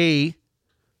 A,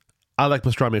 I like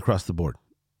pastrami across the board.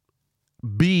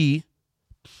 B,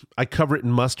 I cover it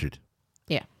in mustard.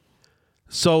 Yeah.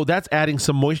 So that's adding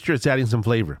some moisture. It's adding some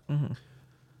flavor. Mm-hmm.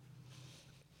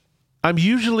 I'm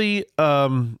usually,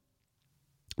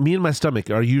 me and my stomach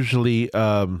are usually,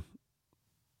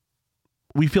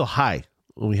 we feel high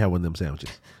when we have one of them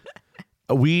sandwiches.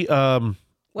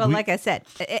 Well, like I said,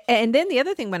 and then the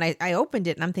other thing when I opened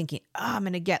it and I'm thinking, oh, I'm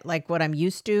going to get like what I'm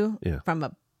used to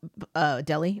from a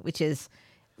deli, which is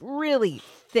really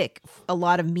thick, a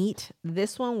lot of meat.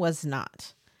 This one was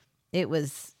not. It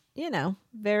was,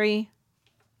 very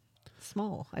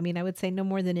small. I mean, I would say no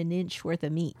more than an inch worth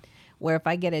of meat. Where if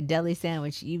I get a deli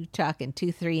sandwich, you talking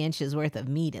 2-3 inches worth of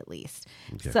meat at least.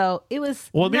 Okay. So it was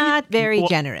not very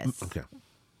generous. Okay.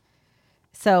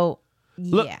 So,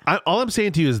 look, all I'm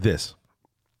saying to you is this.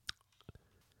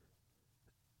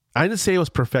 I didn't say it was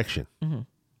perfection. Mm-hmm.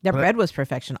 The bread was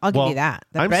perfection. I'll give you that.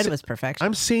 The bread was perfection.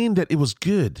 I'm saying that it was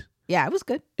good. Yeah, it was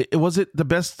good. Was it the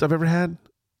best I've ever had?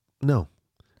 No.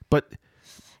 But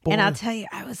boy, and I'll tell you,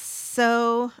 I was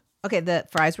so okay. The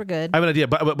fries were good. I have an idea,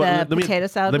 but the potato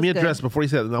salad. Let me was address good. before you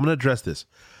say that. I'm going to address this.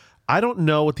 I don't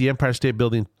know what the Empire State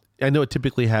Building. I know it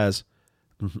typically has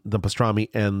the pastrami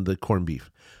and the corned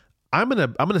beef. I'm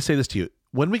gonna say this to you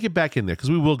when we get back in there because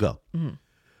we will go. Mm-hmm.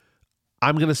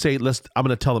 I'm gonna say I'm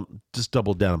gonna tell them just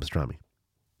double down on pastrami.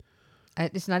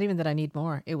 It's not even that I need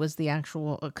more. It was the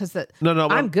actual because no.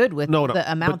 I'm good with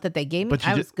the amount that they gave me.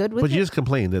 I was good with it. But you just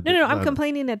complained that no. I'm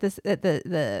complaining at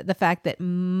the fact that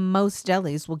most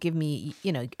delis will give me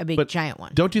a big giant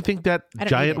one. Don't you think that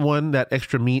giant one, that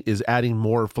extra meat, is adding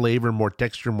more flavor, more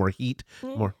texture, more heat,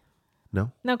 more? No,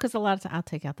 because a lot of times I'll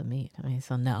take out the meat. I mean,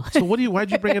 so no. So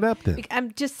why'd you bring it up then?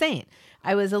 I'm just saying,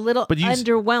 I was a little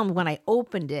underwhelmed when I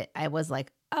opened it. I was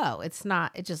like, oh, it's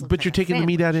not. It just. Looks but you're taking the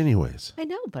meat out anyways. I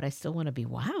know, but I still want to be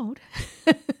wowed.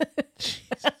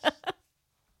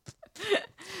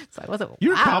 So I wasn't.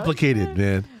 You're wowed. Complicated,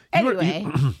 man. Anyway,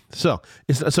 so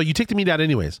you take the meat out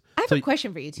anyways. I have a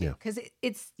question for you too, because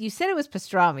it's you said it was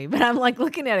pastrami, but I'm like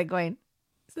looking at it going.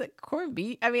 Is it corned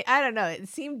beef? I mean, I don't know. It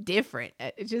seemed different.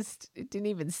 It didn't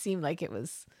even seem like it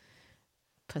was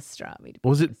pastrami.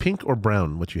 Was it pink or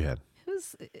brown? What you had?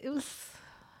 It was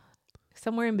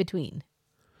somewhere in between.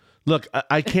 Look,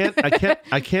 I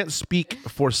can't speak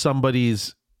for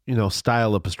somebody's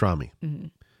style of pastrami,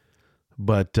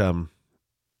 but I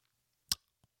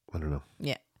don't know.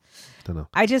 Yeah, don't know.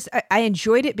 I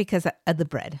enjoyed it because of the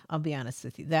bread. I'll be honest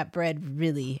with you. That bread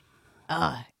really,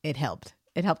 it helped.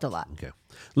 It helped a lot. Okay.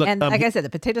 Look, and like I said, the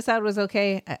potato salad was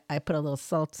okay. I put a little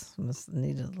salt.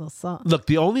 Needed a little salt. Look,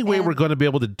 the only way we're going to be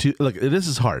able to look, this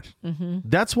is hard. Mm-hmm.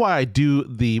 That's why I do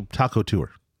the taco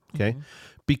tour. Okay. Mm-hmm.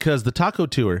 Because the taco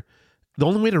tour, the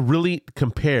only way to really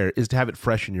compare is to have it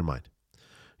fresh in your mind.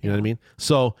 You know what I mean?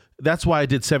 So that's why I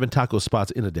did 7 taco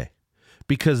spots in a day,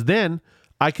 because then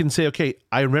I can say, okay,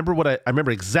 I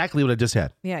remember exactly what I just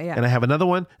had. Yeah, yeah. And I have another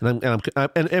one,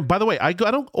 and by the way, I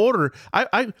don't order.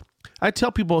 I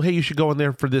tell people, hey, you should go in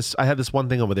there for this. I had this one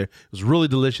thing over there. It was really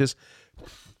delicious.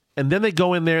 And then they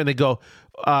go in there and they go,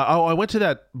 I went to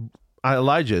that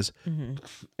Elijah's, and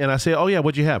I say, oh yeah,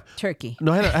 what'd you have? Turkey.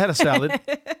 No, I had a salad.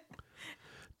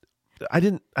 I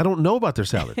don't know about their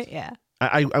salads. Yeah.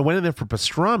 I went in there for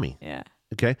pastrami. Yeah.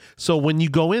 Okay. So when you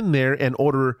go in there and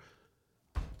order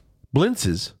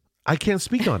blintzes, I can't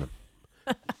speak on them.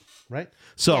 Right?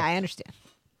 So yeah, I understand.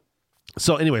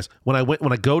 So anyways, when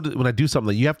I do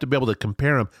something, you have to be able to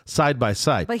compare them side by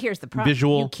side. But here's the problem.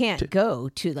 You can't go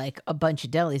to like a bunch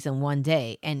of delis in one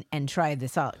day and try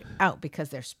this out because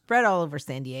they're spread all over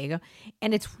San Diego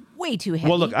and it's way too heavy.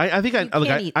 Well, look,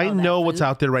 I know what's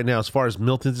out there right now as far as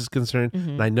Milton's is concerned,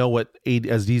 and I know what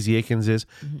DZ Aikens is.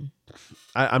 Mm-hmm.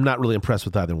 I'm not really impressed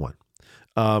with either one.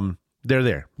 They're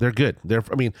there. They're good.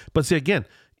 But see, again,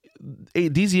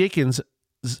 DZ Aikens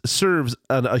serves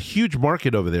a huge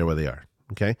market over there where they are.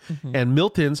 Okay. Mm-hmm. And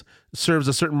Milton's serves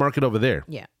a certain market over there.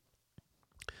 Yeah.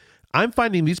 I'm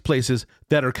finding these places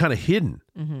that are kind of hidden,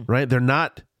 right? They're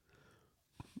not,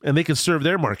 and they can serve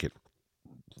their market.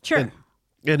 Sure.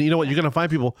 And you know what? You're going to find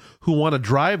people who want to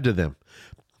drive to them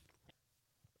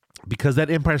because that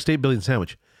Empire State Building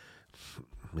sandwich,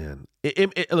 man.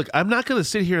 Look, I'm not going to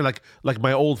sit here like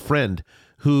my old friend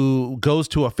who goes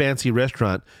to a fancy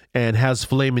restaurant and has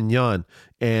filet mignon,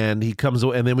 and he comes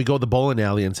and then we go to the bowling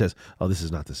alley and says, "Oh, this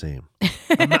is not the same."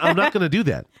 I'm not going to do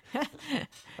that.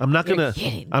 I'm not going to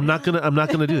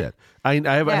do that.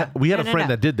 We had a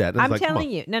friend that did that. And I'm telling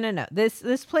you, no.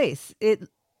 This place, it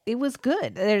was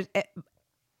good. There's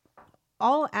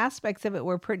all aspects of it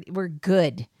were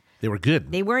good. They were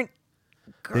good. They weren't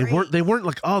great. They weren't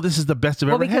like, oh, this is the best I've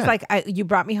ever had. Well, because you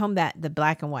brought me home the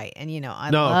black and white, and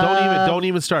I don't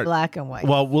even start black and white.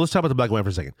 Well, let's talk about the black and white for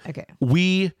a second. Okay,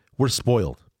 we were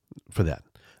spoiled for that.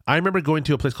 I remember going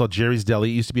to a place called Jerry's Deli.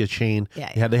 It used to be a chain.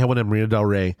 Yeah. They had one in Marina Del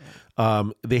Rey.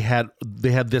 They had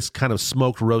this kind of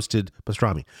smoked roasted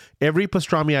pastrami. Every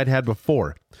pastrami I'd had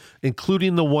before,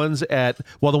 including the ones the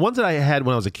ones that I had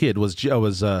when I was a kid was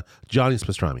Johnny's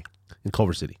Pastrami in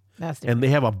Culver City. And they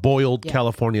have a boiled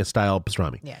California style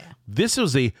pastrami. Yeah. This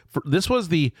was to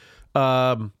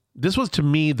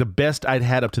me the best I'd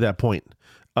had up to that point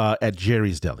at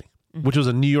Jerry's Deli, which was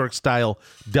a New York style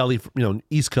deli,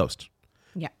 East Coast.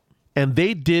 Yeah. And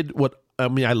they did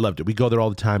I loved it. We go there all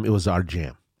the time. It was our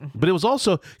jam. But it was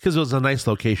also because it was a nice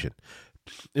location.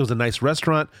 It was a nice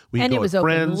restaurant. It was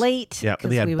open late. Yeah,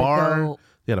 and they had bar.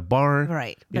 They had a bar.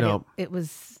 Right. But it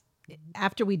was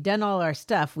after we'd done all our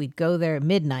stuff, we'd go there at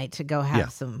midnight to go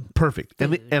have some perfect.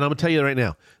 And I'm gonna tell you right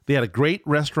now, they had a great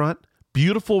restaurant,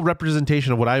 beautiful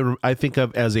representation of what I think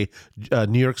of as a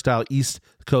New York style, East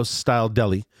Coast style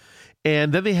deli,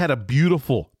 and then they had a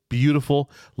beautiful,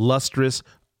 lustrous,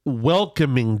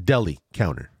 welcoming deli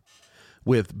counter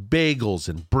with bagels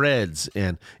and breads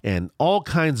and all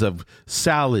kinds of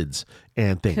salads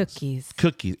and things,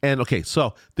 cookies. And okay,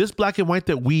 so this black and white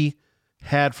that we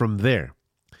had from there,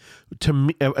 to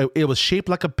me, it was shaped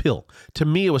like a pill. To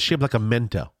me, it was shaped like a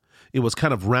Mento. It was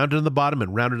kind of rounded on the bottom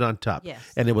and rounded on top. Yes.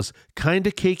 And it was kind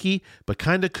of cakey, but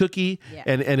kind of cookie. Yeah.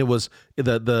 And it was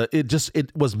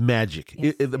it was magic.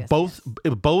 Yes,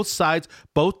 Both sides,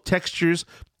 both textures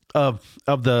of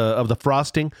the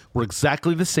frosting were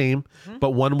exactly the same,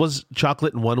 but one was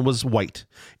chocolate and one was white.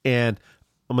 And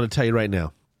I'm going to tell you right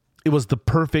now, it was the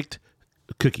perfect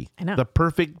cookie. I know. The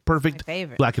perfect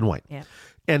black and white. Yeah.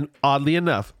 And oddly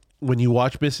enough, when you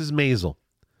watch Mrs. Maisel,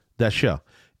 that show,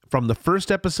 from the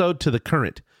first episode to the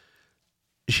current,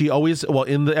 she always,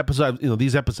 in the episode,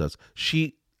 these episodes,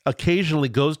 she occasionally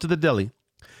goes to the deli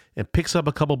and picks up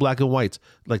a couple black and whites,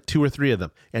 like 2 or 3 of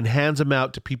them, and hands them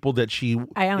out to people that she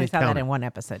I only saw encountered. that in one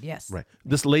episode, yes. Right.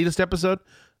 This latest episode,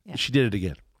 she did it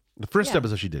again. The first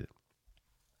episode, she did it.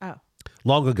 Oh.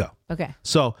 Long ago. Okay.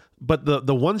 So, but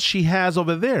the ones she has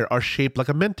over there are shaped like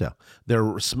a Mento.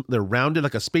 They're rounded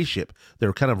like a spaceship.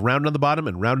 They're kind of rounded on the bottom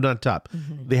and rounded on top.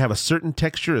 Mm-hmm. They have a certain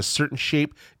texture, a certain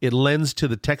shape. It lends to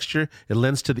the texture. It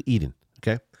lends to the eating.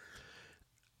 Okay.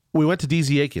 We went to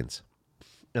DZ Aikens,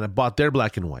 and I bought their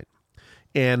black and white.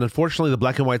 And unfortunately, the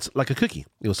black and white's like a cookie.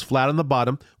 It was flat on the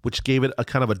bottom, which gave it a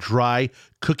kind of a dry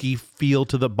cookie feel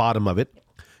to the bottom of it.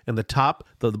 And the top,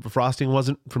 the frosting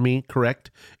wasn't, for me,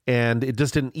 correct. And it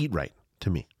just didn't eat right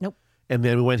to me. Nope. And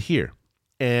then we went here.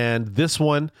 And this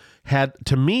one had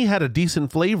a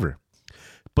decent flavor.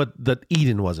 But the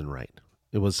eating wasn't right.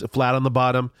 It was flat on the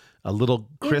bottom, a little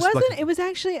crisp. It wasn't. It was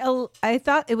actually, I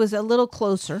thought it was a little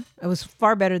closer. It was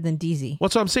far better than DZ.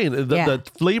 What's what I'm saying? The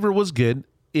flavor was good.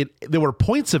 There were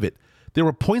points of it.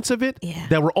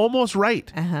 That were almost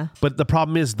right. Uh-huh. But the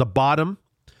problem is the bottom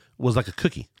was like a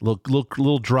cookie,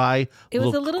 little dry. It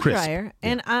was a little crisp. drier,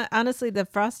 and honestly, the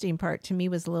frosting part to me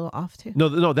was a little off too.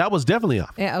 No, that was definitely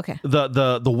off. Yeah, okay.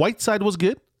 The white side was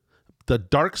good. The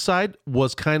dark side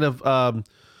was kind of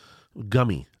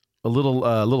gummy, a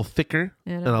little thicker,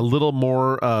 and a little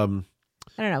more. I don't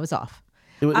know. It was off.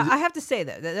 I have to say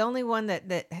though, the only one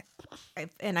that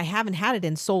and I haven't had it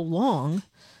in so long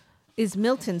is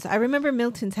Milton's. I remember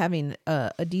Milton's having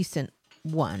a decent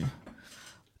one.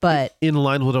 But in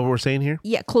line with what we're saying here?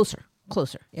 Yeah, closer.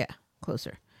 Yeah,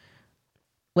 closer.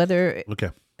 Whether... Okay.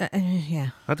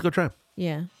 Yeah. I have to go try.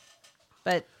 Yeah.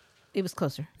 But it was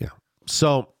closer. Yeah.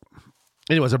 So,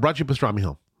 anyways, I brought you pastrami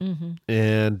home. Mm-hmm.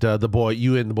 And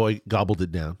you and the boy gobbled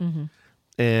it down. Mm-hmm.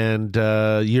 And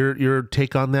your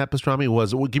take on that pastrami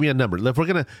was, give me a number. If we're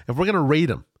gonna rate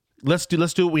them, let's do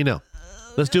what we know.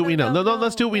 Let's do what we know. No,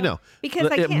 let's do what we know.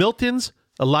 Because I can't. Milton's,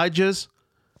 Elijah's,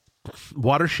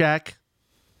 Water Shack,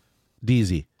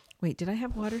 DZ. Wait, did I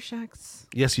have Water Shacks?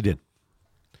 Yes, you did.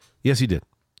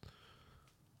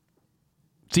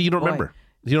 See, you don't remember.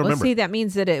 See, that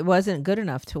means that it wasn't good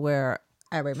enough to where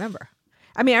I remember.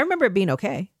 I mean, I remember it being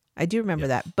okay. I do remember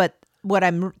that. But what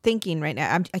I'm thinking right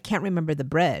now. I can't remember the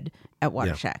bread at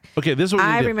Water Shack. Okay, this is what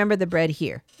I we did. remember the bread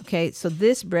here. Okay, so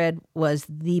this bread was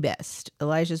the best.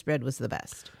 Elijah's bread was the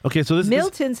best. Okay, so this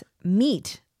Milton's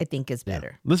meat, I think, is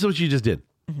better. This is what you just did.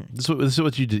 This is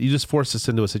what you did. You just forced us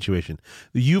into a situation.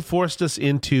 You forced us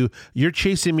into. You're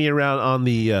chasing me around on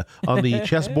the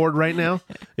chessboard right now.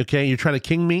 Okay, you're trying to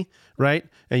king me, right?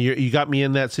 And you got me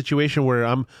in that situation where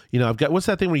I'm. I've got. What's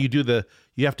that thing where you do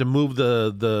you have to move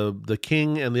the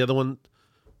king and the other one.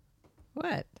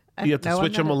 What? You have to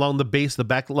switch them along the base, the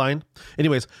back line.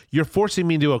 Anyways, you're forcing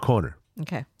me into a corner.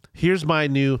 Okay. Here's what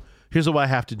I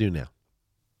have to do now.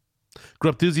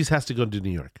 Grubthusis has to go to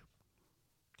New York.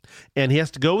 And he has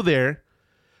to go there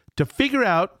to figure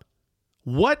out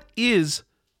what is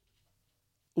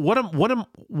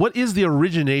the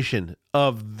origination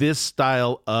of this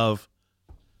style of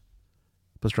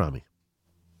pastrami.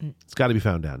 It's got to be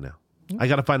found out now. I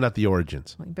got to find out the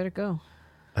origins. Well, you better go.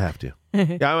 I have to.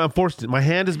 Yeah, I'm forced. My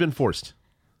hand has been forced.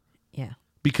 Yeah.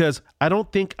 Because I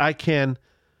don't think I can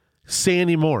say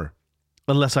any more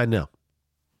unless I know.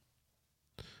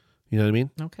 You know what I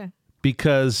mean? Okay.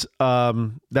 Because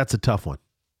that's a tough one.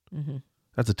 Mm-hmm.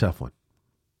 That's a tough one.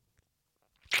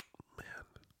 Man.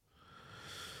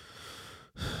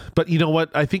 But you know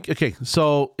what? I think, okay,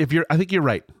 so I think you're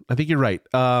right. At the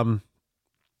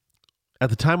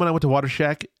time when I went to Water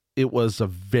Shack, it was a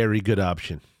very good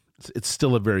option. It's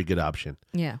still a very good option.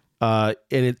 Yeah. And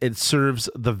it serves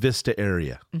the Vista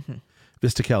area,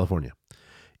 Vista, California.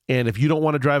 And if you don't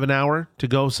want to drive an hour to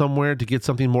go somewhere to get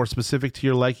something more specific to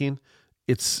your liking,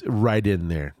 it's right in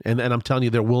there. And I'm telling you,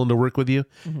 they're willing to work with you.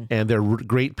 And they're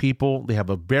great people. They have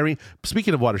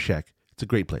speaking of Water Shack, it's a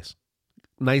great place.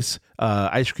 Nice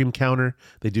ice cream counter.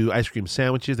 They do ice cream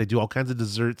sandwiches. They do all kinds of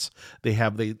desserts. They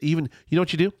even, you know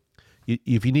what you do?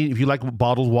 If you like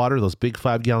bottled water, those big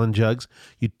 5-gallon jugs,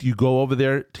 you go over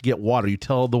there to get water. You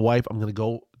tell the wife, I'm going to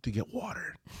go to get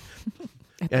water.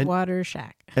 At the Water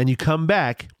Shack. And you come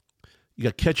back, you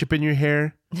got ketchup in your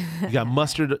hair, you got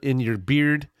mustard in your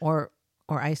beard. Or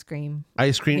ice cream.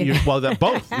 Ice cream.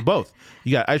 Both.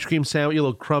 You got ice cream sandwich,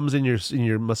 little crumbs in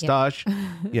your mustache.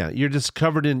 Yeah, you're just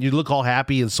covered in, you look all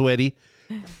happy and sweaty.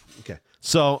 Okay.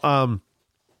 So,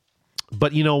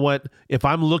 but you know what? If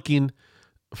I'm looking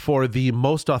for the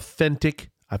most authentic,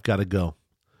 I've got to go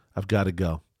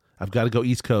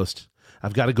East Coast.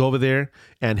 I've got to go over there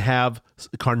and have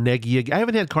Carnegie. I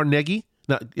haven't had Carnegie.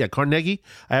 Carnegie.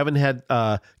 I haven't had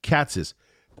Katz's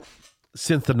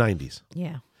since the 90s.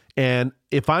 Yeah. And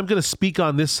if I'm going to speak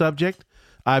on this subject,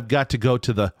 I've got to go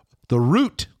to the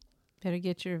root. Better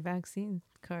get your vaccine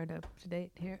card up to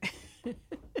date here.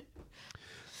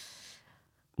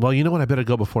 Well, you know what? I better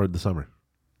go before the summer.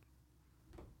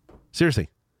 Seriously.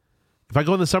 If I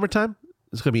go in the summertime,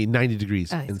 it's going to be 90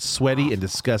 degrees and sweaty awful. And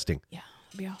disgusting. Yeah,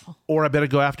 it'll be awful. Or I better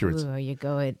go afterwards. Ooh, you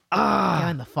go in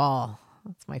the fall.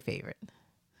 That's my favorite.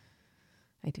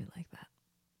 I do like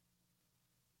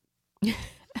that.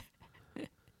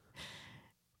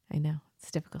 I know. It's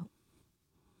difficult.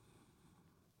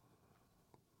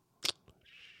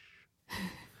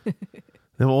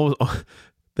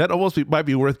 That almost might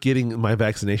be worth getting my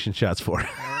vaccination shots for.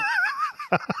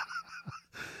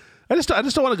 I just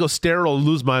don't want to go sterile and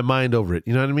lose my mind over it.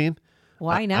 You know what I mean?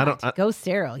 Why not? Go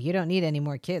sterile. You don't need any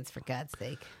more kids, for God's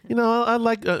sake. I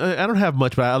don't have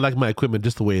much, but I like my equipment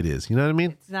just the way it is. You know what I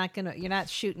mean? It's not you're not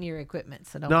shooting your equipment,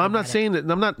 so don't. No, I'm not saying that.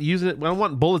 I'm not using it. I don't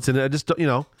want bullets in it. I just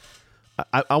don't.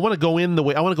 I want to go in the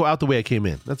way. I want to go out the way I came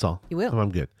in. That's all. You will.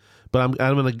 I'm good. But I'm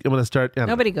gonna start.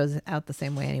 Nobody goes out the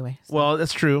same way anyway. So. Well,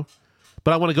 that's true.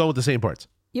 But I want to go with the same parts.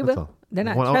 You will. They're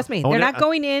not. Trust me. They're not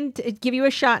going in to give you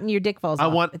a shot and your dick falls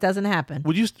off. It doesn't happen.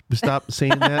 Would you stop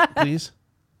saying that, please?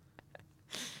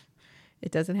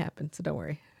 It doesn't happen, so don't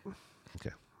worry. Okay.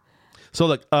 So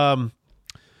look,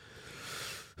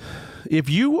 if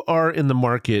you are in the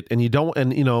market and you want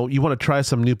to try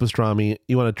some new pastrami,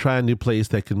 you want to try a new place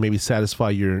that could maybe satisfy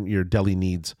your deli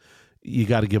needs, you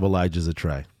got to give Elijah's a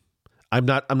try. I'm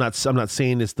not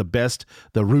saying it's the best,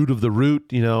 the root of the root,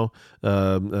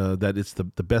 that it's the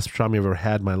best pastrami I've ever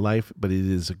had in my life, but it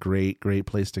is a great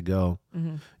place to go,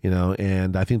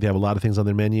 and I think they have a lot of things on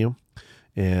their menu,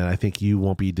 and I think you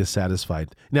won't be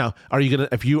dissatisfied. Now, are you gonna,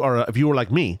 if you were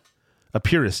like me, a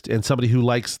purist and somebody who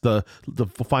likes the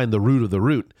find the root of the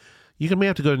root, you may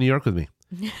have to go to New York with me.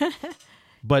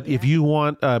 But if you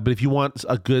want a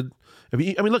good,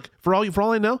 look, for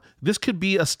all I know, this could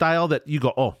be a style that you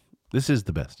go, oh, this is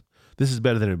the best. This is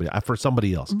better than everybody for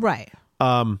somebody else. Right.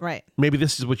 Right. Maybe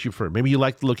this is what you prefer. Maybe you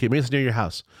like the location. Maybe it's near your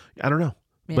house. I don't know.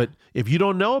 Yeah. But if you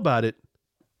don't know about it,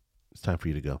 it's time for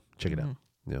you to go check it out.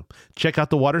 Check out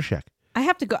the Water Shack. I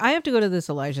have to go. I have to go to this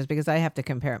Elijah's because I have to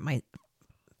compare it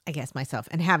myself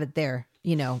and have it there.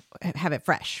 Have it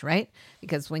fresh, right?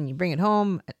 Because when you bring it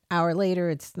home an hour later,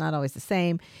 it's not always the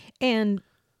same. And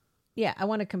yeah, I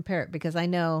want to compare it because I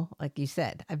know, like you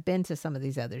said, I've been to some of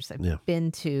these others. I've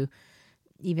been to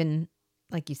even,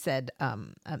 like you said,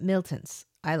 Milton's.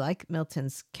 I like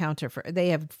Milton's counter they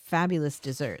have fabulous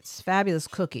desserts, fabulous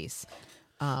cookies.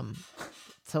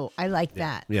 So I like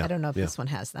that. Yeah. I don't know if this one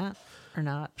has that or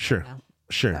not. Sure. No.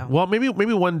 Sure. So. Well, maybe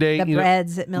one day. The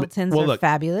breads at Milton's are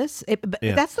fabulous. But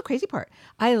Yeah. that's the crazy part.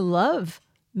 I love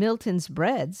Milton's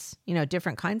breads,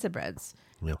 different kinds of breads.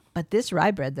 Yeah. But this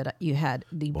rye bread that you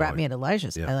brought me at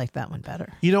Elijah's, I like that one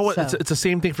better. You know what? So, It's the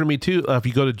same thing for me too. If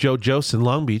you go to Joe Joe's in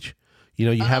Long Beach,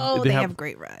 they have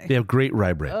great rye. They have great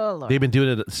rye bread. Oh, Lord. They've been doing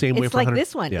it the same way It's for like 100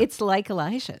 this one. Yeah. It's like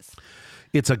Elijah's.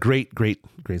 It's a great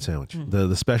sandwich.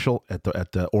 The special at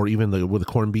the or even with the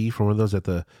corned beef or one of those at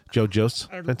the Joe Joe's.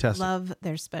 Fantastic. Love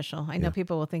their special. I know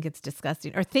people will think it's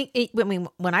disgusting or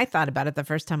when I thought about it the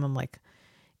first time, I'm like,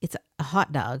 it's a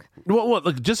hot dog. Well,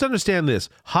 look, just understand this: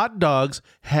 hot dogs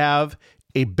have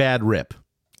a bad rep.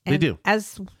 They do.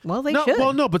 As well, they no, should.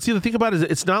 Well, no, but see, the thing about it is,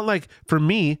 it's not like for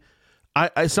me.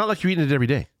 It's not like you're eating it every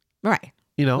day. Right.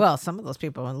 You know. Well, some of those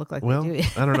people look like they do.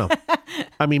 I don't know.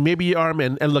 I mean, maybe you are,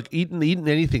 man. And look, eating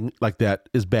anything like that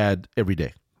is bad every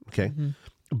day. Okay,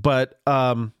 but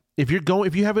if you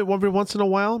have it every once in a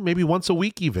while, maybe once a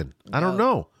week, even. I don't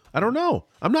know.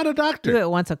 I'm not a doctor. Do it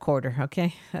once a quarter.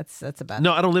 Okay, that's about.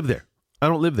 No, I don't live there.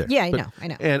 Yeah, I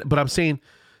know. But I'm saying,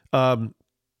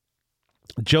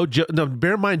 Joe. No,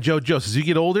 bear in mind, Joe. As you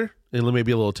get older, it may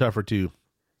be a little tougher to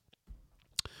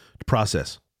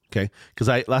process. Okay, because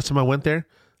last time I went there,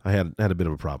 I had a bit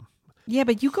of a problem. Yeah,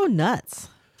 but you go nuts.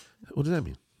 What does that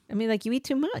mean? I mean, like you eat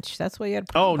too much. That's why you had.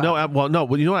 Oh no!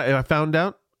 Well, you know what I found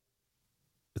out?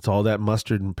 It's all that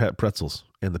mustard and pretzels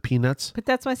and the peanuts. But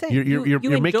that's what I say.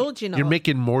 You're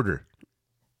making mortar.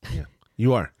 Yeah,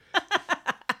 you are.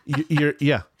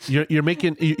 You're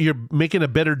making a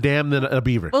better dam than a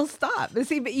beaver. Well, stop.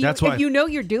 See, but that's why. If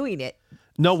you're doing it.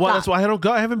 No, well, that's why I don't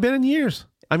go. I haven't been in years.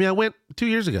 I mean, I went 2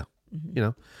 years ago.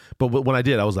 But when I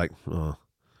did, I was like, oh,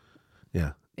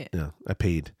 yeah, I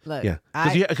paid. Look,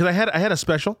 because I had a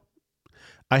special.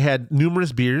 I had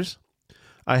numerous beers.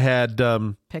 I had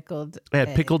pickled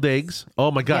eggs.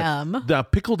 Oh my god, Yum. The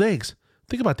pickled eggs.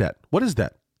 Think about that. What is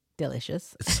that?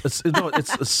 Delicious. It's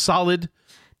a solid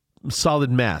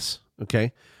mass.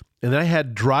 Okay, and then I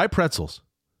had dry pretzels.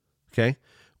 Okay,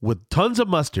 with tons of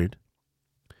mustard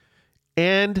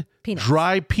and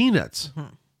dry peanuts.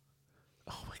 Mm-hmm.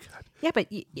 Oh my god. Yeah, but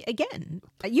again,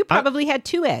 you probably had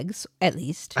 2 eggs at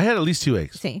least. I had at least 2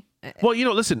 eggs. See. Well,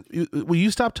 listen, will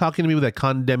you stop talking to me with that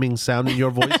condemning sound in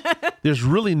your voice? There's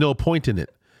really no point in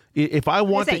it. If I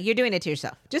want you're doing it to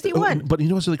yourself. Just eat one. But you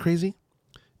know what's really crazy?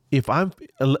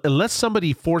 Unless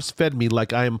somebody force fed me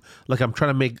like I'm trying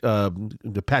to make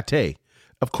the pate,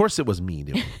 of course it was me.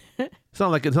 It's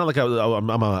not like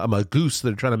I'm a goose that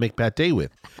they're trying to make pate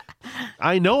with.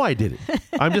 I know I did it.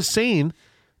 I'm just saying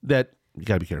that you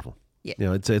got to be careful. Yeah.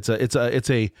 It's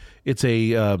a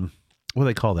what do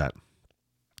they call that?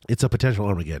 It's a potential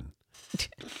Armageddon.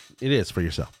 It is for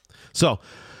yourself. So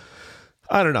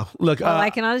I don't know. Look, well, I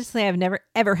can honestly say I've never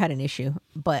ever had an issue,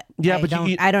 but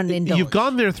I don't indulge. You've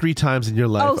gone there 3 times in your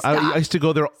life. Oh, stop. I used to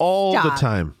go there all the Stop.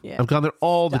 time. Yeah. I've gone there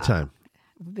all the time.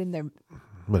 I've been there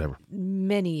Whatever.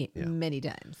 many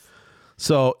times.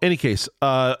 So, any case,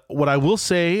 what I will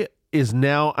say is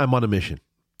now I'm on a mission.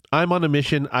 I'm going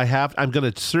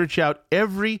to search out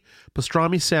every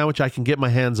pastrami sandwich I can get my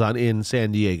hands on in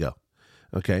San Diego.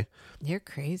 Okay. You're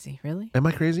crazy, really? Am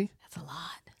I crazy? That's a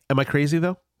lot. Am I crazy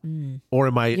though? Or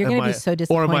am I? You're going to be so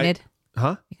disappointed.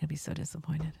 Huh? You're going to be so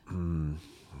disappointed.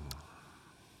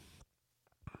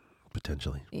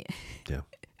 Potentially. Yeah.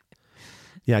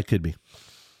 Yeah, I could be.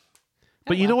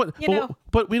 But you know what?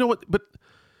 But you know what? But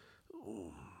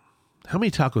how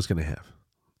many tacos can I have?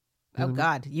 Oh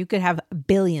God, you could have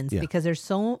billions because there's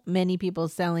so many people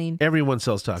selling. Everyone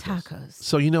sells tacos.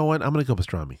 So you know what? I'm going to go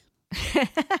pastrami.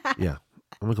 Yeah,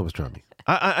 I'm going to go pastrami.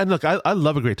 I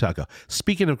love a great taco.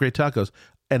 Speaking of great tacos,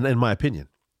 and in my opinion,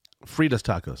 Frida's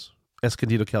Tacos,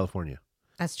 Escondido, California.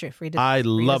 That's true. Frida's. I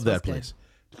love that place.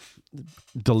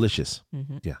 Delicious.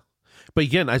 Mm-hmm. Yeah. But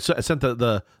again, I sent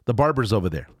the barbers over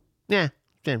there. Yeah,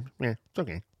 it's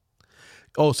okay.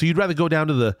 Oh, so you'd rather go down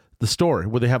to the store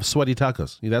where they have sweaty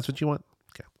tacos? That's what you want?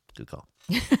 Okay, good call.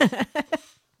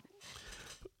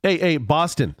 Hey,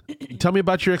 Boston, tell me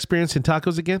about your experience in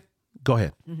tacos again. Go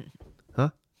ahead. Mm-hmm. Huh?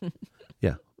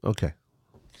 Yeah, okay.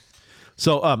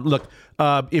 So, look,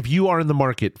 if you are in the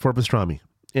market for pastrami,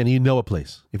 and you know a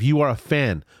place, if you are a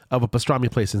fan of a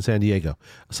pastrami place in San Diego,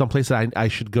 some place that I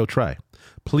should go try,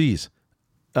 please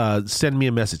send me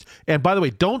a message. And by the way,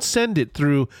 don't send it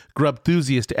through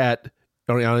Grubthusiast or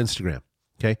on Instagram.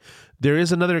 Okay, there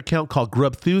is another account called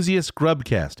Grubthusiast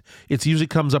Grubcast. It usually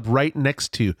comes up right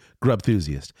next to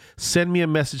Grubthusiast. Send me a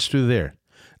message through there.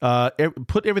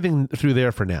 Put everything through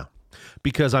there for now,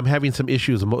 because I'm having some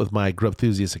issues with my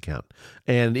Grubthusiast account,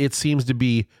 and it seems to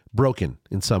be broken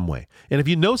in some way. And if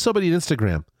you know somebody on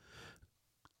Instagram,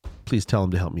 please tell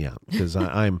them to help me out, because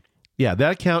that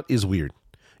account is weird.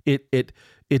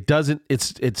 It doesn't.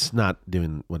 It's not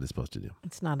doing what it's supposed to do.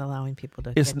 It's not allowing people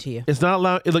to get to you. It's not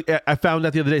allowing. Look, I found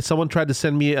out the other day. Someone tried to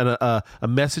send me a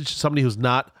message. Somebody who's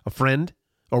not a friend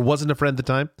or wasn't a friend at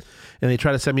the time, and they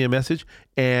tried to send me a message,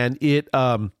 and it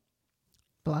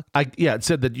blocked. It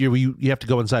said that you have to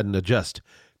go inside and adjust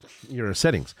your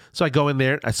settings. So I go in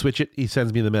there, I switch it. He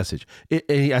sends me the message.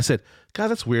 I said, God,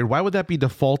 that's weird. Why would that be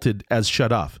defaulted as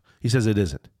shut off? He says it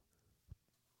isn't.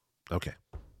 Okay.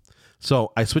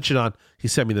 So I switch it on. He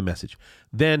sent me the message.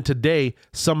 Then today,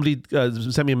 somebody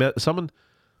sent me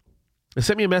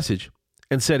a message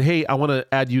and said, "Hey, I want to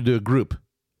add you to a group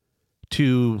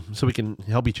so we can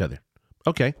help each other."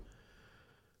 Okay.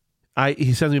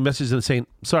 He sends me a message and saying,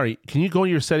 "Sorry, can you go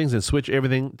in your settings and switch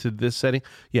everything to this setting?"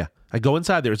 Yeah. I go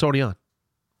inside there. It's already on.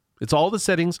 It's all the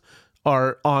settings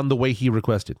are on the way he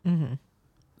requested. Mm-hmm.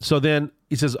 So then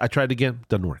he says, "I tried again.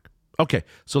 Doesn't work." Okay.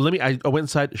 So I went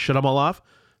inside, shut them all off.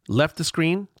 Left the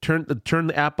screen, turned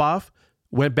the app off,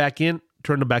 went back in,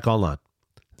 turned them back all on.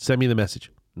 Send me the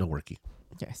message. No worky.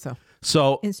 Okay,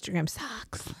 so Instagram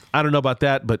sucks. I don't know about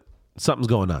that, but something's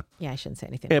going on. Yeah, I shouldn't say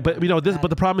anything. Yeah, but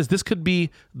the problem is this could be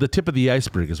the tip of the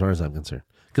iceberg as far as I'm concerned,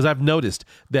 because I've noticed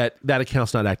that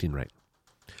account's not acting right.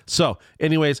 So,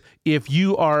 anyways, if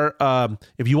you want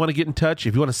to get in touch,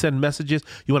 if you want to send messages,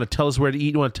 you want to tell us where to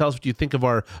eat, you want to tell us what you think of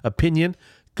our opinion,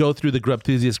 go through the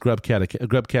Grubthusiast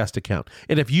Grubcast account.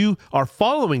 And if you are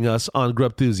following us on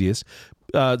Grubthusiast,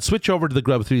 switch over to the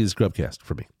Grubthusiast Grubcast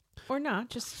for me. Or not,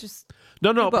 just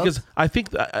no, because I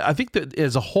think that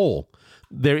as a whole,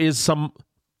 there is some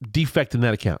defect in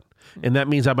that account. And that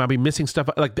means I might be missing stuff.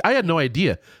 Like, I had no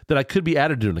idea that I could be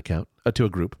added to an account, to a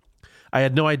group. I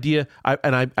had no idea.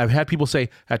 I've had people say,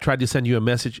 I tried to send you a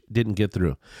message, didn't get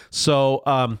through.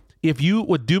 So if you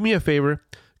would do me a favor,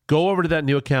 go over to that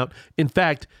new account. In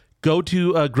fact, go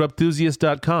to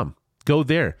grubthusiast.com. Go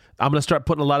there. I'm going to start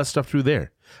putting a lot of stuff through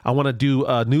there. I want to do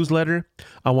a newsletter.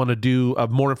 I want to do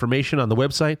more information on the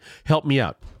website. Help me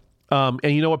out. And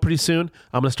you know what? Pretty soon,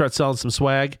 I'm going to start selling some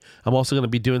swag. I'm also going to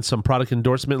be doing some product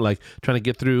endorsement, like trying to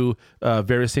get through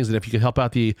various things. And if you could help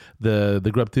out the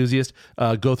Grubthusiast,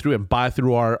 go through and buy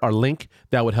through our link,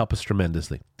 that would help us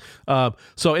tremendously.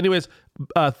 So anyways,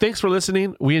 thanks for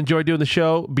listening. We enjoy doing the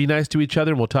show. Be nice to each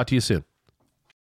other, and we'll talk to you soon.